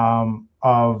of,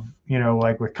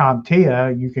 like with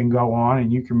CompTIA, you can go on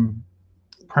and you can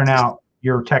print out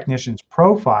your technician's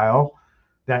profile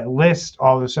that lists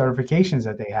all the certifications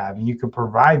that they have, and you can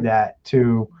provide that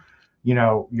to,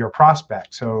 your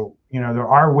prospect. So, there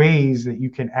are ways that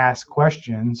you can ask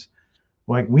questions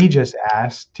like we just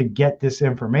asked to get this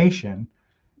information.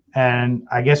 And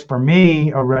I guess for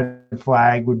me, a red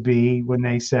flag would be when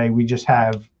they say we just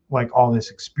have like all this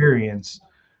experience,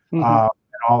 and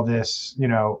all this,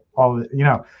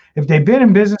 if they've been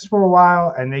in business for a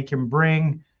while and they can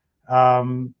bring,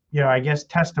 I guess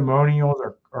testimonials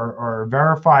or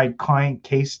verified client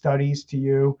case studies to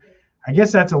you, I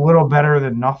guess that's a little better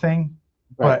than nothing.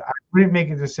 Right. But I wouldn't make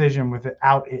a decision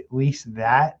without at least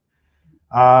that.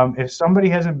 If somebody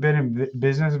hasn't been in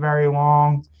business very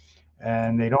long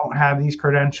and they don't have these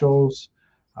credentials,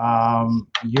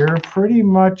 you're pretty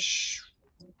much,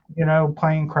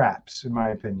 playing craps, in my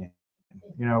opinion,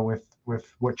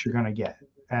 with what you're going to get.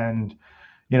 And,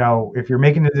 if you're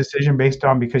making the decision based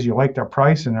on because you like their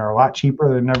price and they're a lot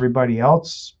cheaper than everybody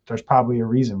else, there's probably a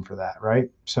reason for that, right?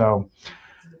 So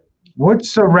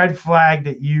what's a red flag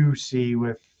that you see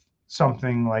with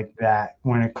something like that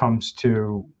when it comes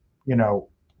to,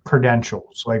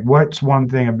 credentials? Like what's one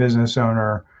thing a business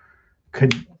owner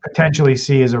could potentially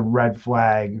see as a red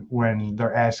flag when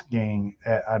they're asking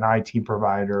an IT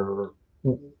provider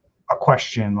a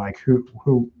question like who,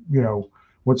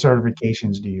 what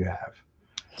certifications do you have?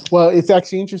 Well, it's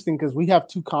actually interesting because we have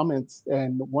two comments,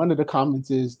 and one of the comments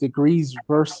is degrees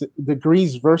versus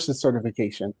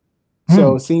certification.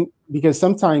 So, because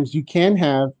sometimes you can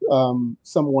have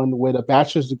someone with a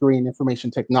bachelor's degree in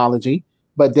information technology,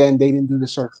 but then they didn't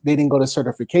go the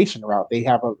certification route. They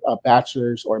have a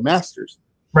bachelor's or master's.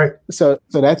 Right. So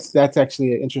that's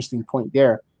actually an interesting point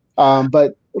there. Can I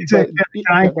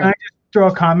just throw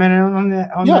a comment on that?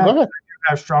 Go ahead. I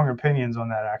have strong opinions on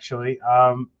that, actually.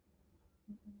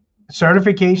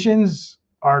 Certifications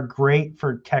are great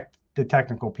for the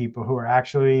technical people who are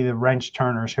actually the wrench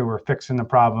turners who are fixing the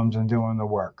problems and doing the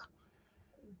work.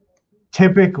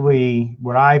 Typically,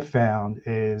 what I've found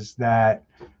is that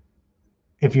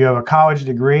if you have a college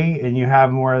degree and you have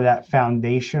more of that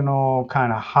foundational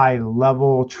kind of high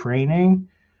level training,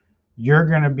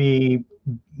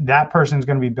 that person's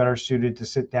going to be better suited to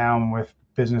sit down with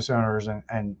business owners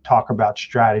and talk about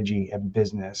strategy and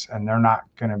business. And they're not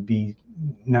going to be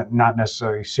not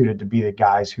necessarily suited to be the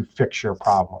guys who fix your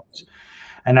problems.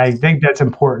 And I think that's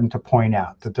important to point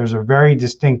out, that there's a very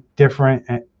distinct difference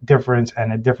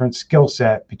and a different skill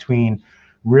set between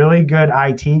really good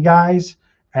IT guys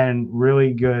and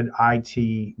really good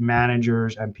IT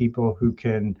managers and people who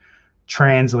can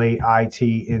translate IT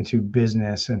into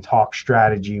business and talk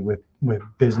strategy with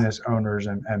business owners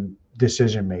and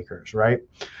decision makers, right?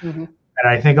 Mm-hmm. And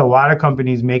I think a lot of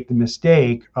companies make the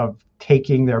mistake of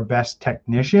taking their best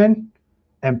technician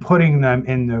and putting them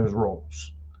in those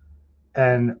roles.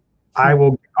 And I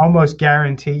will almost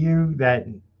guarantee you that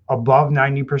above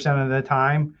 90% of the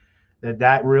time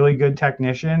that really good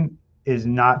technician is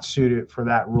not suited for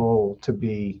that role to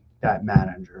be that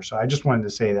manager. So I just wanted to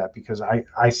say that because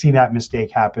I see that mistake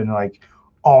happen like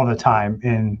all the time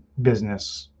in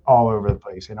business, all over the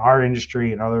place, in our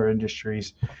industry and other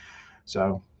industries.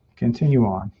 So continue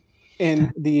on.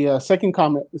 And the second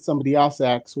comment that somebody else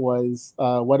asked was,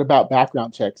 what about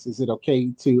background checks? Is it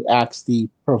okay to ask the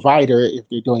provider if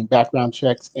they're doing background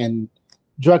checks and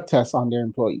drug tests on their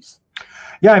employees?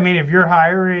 Yeah, I mean, if you're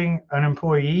hiring an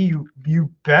employee,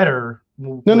 you better.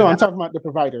 No, I'm talking about the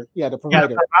provider. Yeah, the provider. Yeah,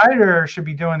 the provider should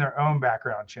be doing their own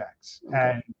background checks,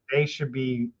 and they should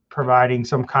be providing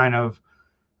some kind of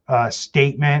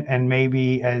statement, and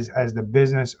maybe as the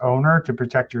business owner, to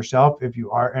protect yourself, if you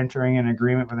are entering an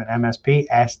agreement with an MSP,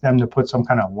 ask them to put some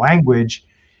kind of language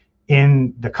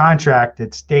in the contract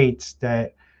that states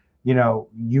that, you know,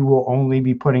 you will only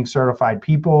be putting certified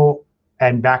people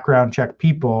and background check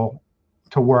people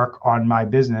to work on my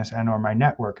business and or my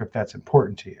network if that's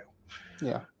important to you.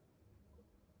 Yeah.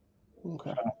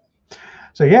 Okay.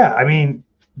 So yeah, I mean,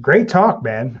 great talk,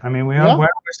 man. I mean, we went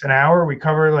almost an hour. We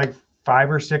covered like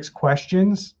 5 or 6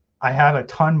 questions. I have a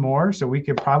ton more, so we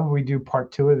could probably do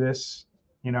part 2 of this,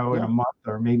 you know, in a month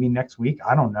or maybe next week.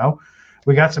 I don't know.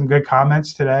 We got some good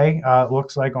comments today. It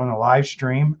looks like on the live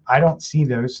stream. I don't see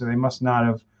those, so they must not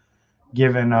have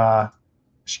given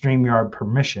StreamYard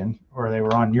permission, or they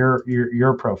were on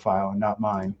your profile and not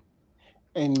mine.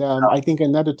 And I think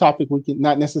another topic we can,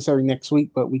 not necessarily next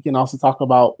week, but we can also talk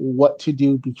about what to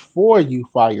do before you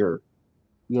fire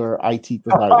your IT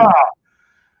provider.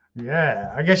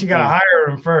 Yeah, I guess you got to hire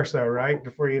them first, though, right?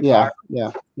 Before you fire.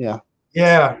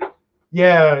 Yeah.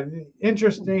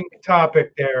 Interesting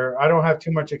topic there. I don't have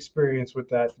too much experience with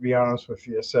that, to be honest with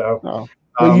you. So,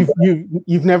 but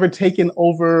you've never taken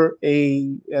over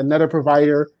another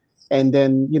provider and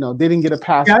then, you know, didn't get a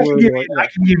password. I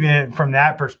can give you from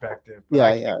that perspective.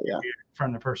 Yeah.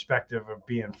 From the perspective of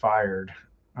being fired.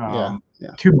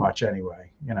 Too much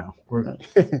anyway. You know,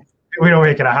 we don't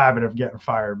make it a habit of getting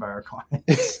fired by our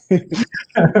clients.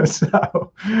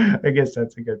 So I guess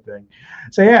that's a good thing.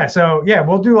 So yeah,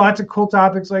 we'll do lots of cool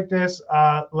topics like this.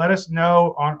 Let us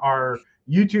know on our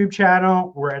YouTube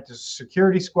channel. We're at the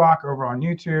Security Squawk over on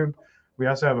YouTube. We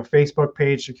also have a Facebook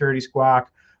page, Security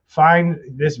Squawk. Find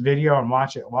this video and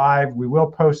watch it live. We will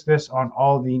post this on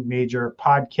all the major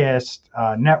podcast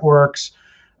networks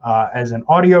as an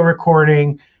audio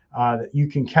recording that you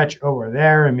can catch over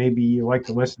there. And maybe you like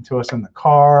to listen to us in the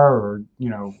car, or, you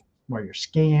know, while you're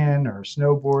skiing or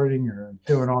snowboarding or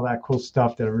doing all that cool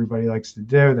stuff that everybody likes to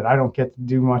do that I don't get to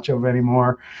do much of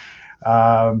anymore.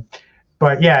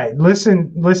 But yeah,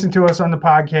 listen to us on the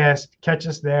podcast, catch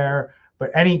us there. But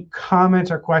any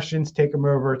comments or questions, take them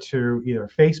over to either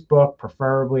Facebook,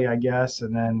 preferably, I guess,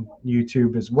 and then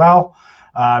YouTube as well.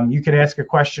 You can ask a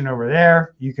question over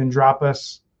there. You can drop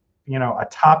us, you know, a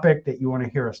topic that you want to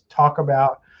hear us talk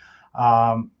about.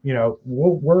 You know,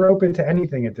 we're open to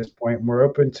anything at this point. We're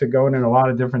open to going in a lot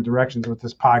of different directions with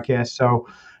this podcast. So,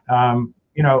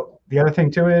 you know, the other thing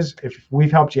too is, if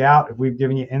we've helped you out, if we've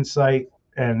given you insight,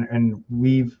 and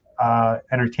we've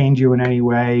entertained you in any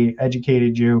way,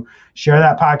 educated you, share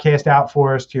that podcast out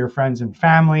for us to your friends and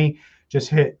family. Just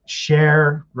hit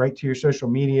share right to your social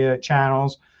media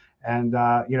channels, and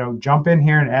you know, jump in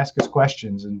here and ask us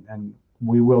questions, and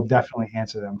we will definitely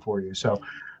answer them for you. So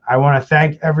I want to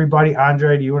thank everybody.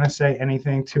 Andre, do you want to say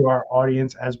anything to our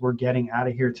audience as we're getting out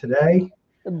of here today?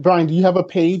 Brian, do you have a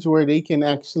page where they can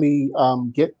actually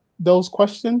get those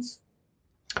questions?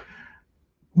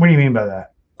 What do you mean by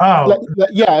that? Oh,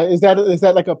 yeah. Is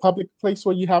that like a public place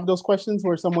where you have those questions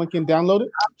where someone can download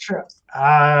it? Sure.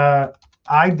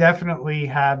 I definitely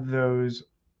have those.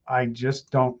 I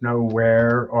just don't know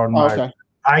where on my. Okay.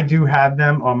 I do have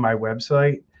them on my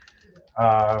website,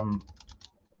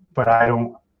 but I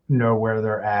don't know where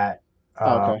they're at.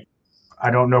 Okay.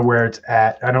 I don't know where it's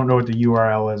at. I don't know what the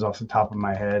URL is off the top of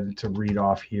my head to read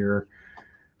off here.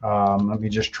 Let me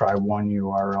just try one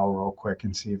URL real quick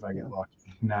and see if I get lucky.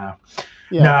 No.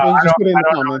 Yeah, no, just put it in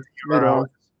the comments later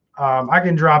on. I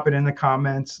can drop it in the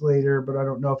comments later, but I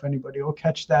don't know if anybody will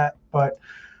catch that. But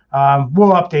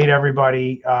we'll update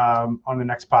everybody on the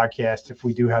next podcast. If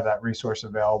we do have that resource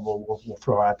available, we'll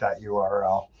throw out that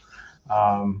URL.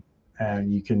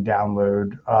 And you can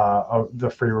download the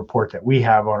free report that we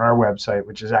have on our website,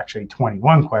 which is actually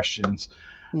 21 questions.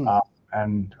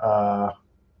 And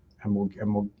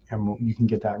you can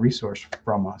get that resource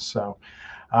from us. So,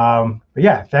 but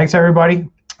yeah, thanks everybody,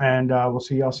 and we'll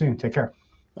see y'all soon. Take care.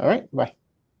 All right, bye.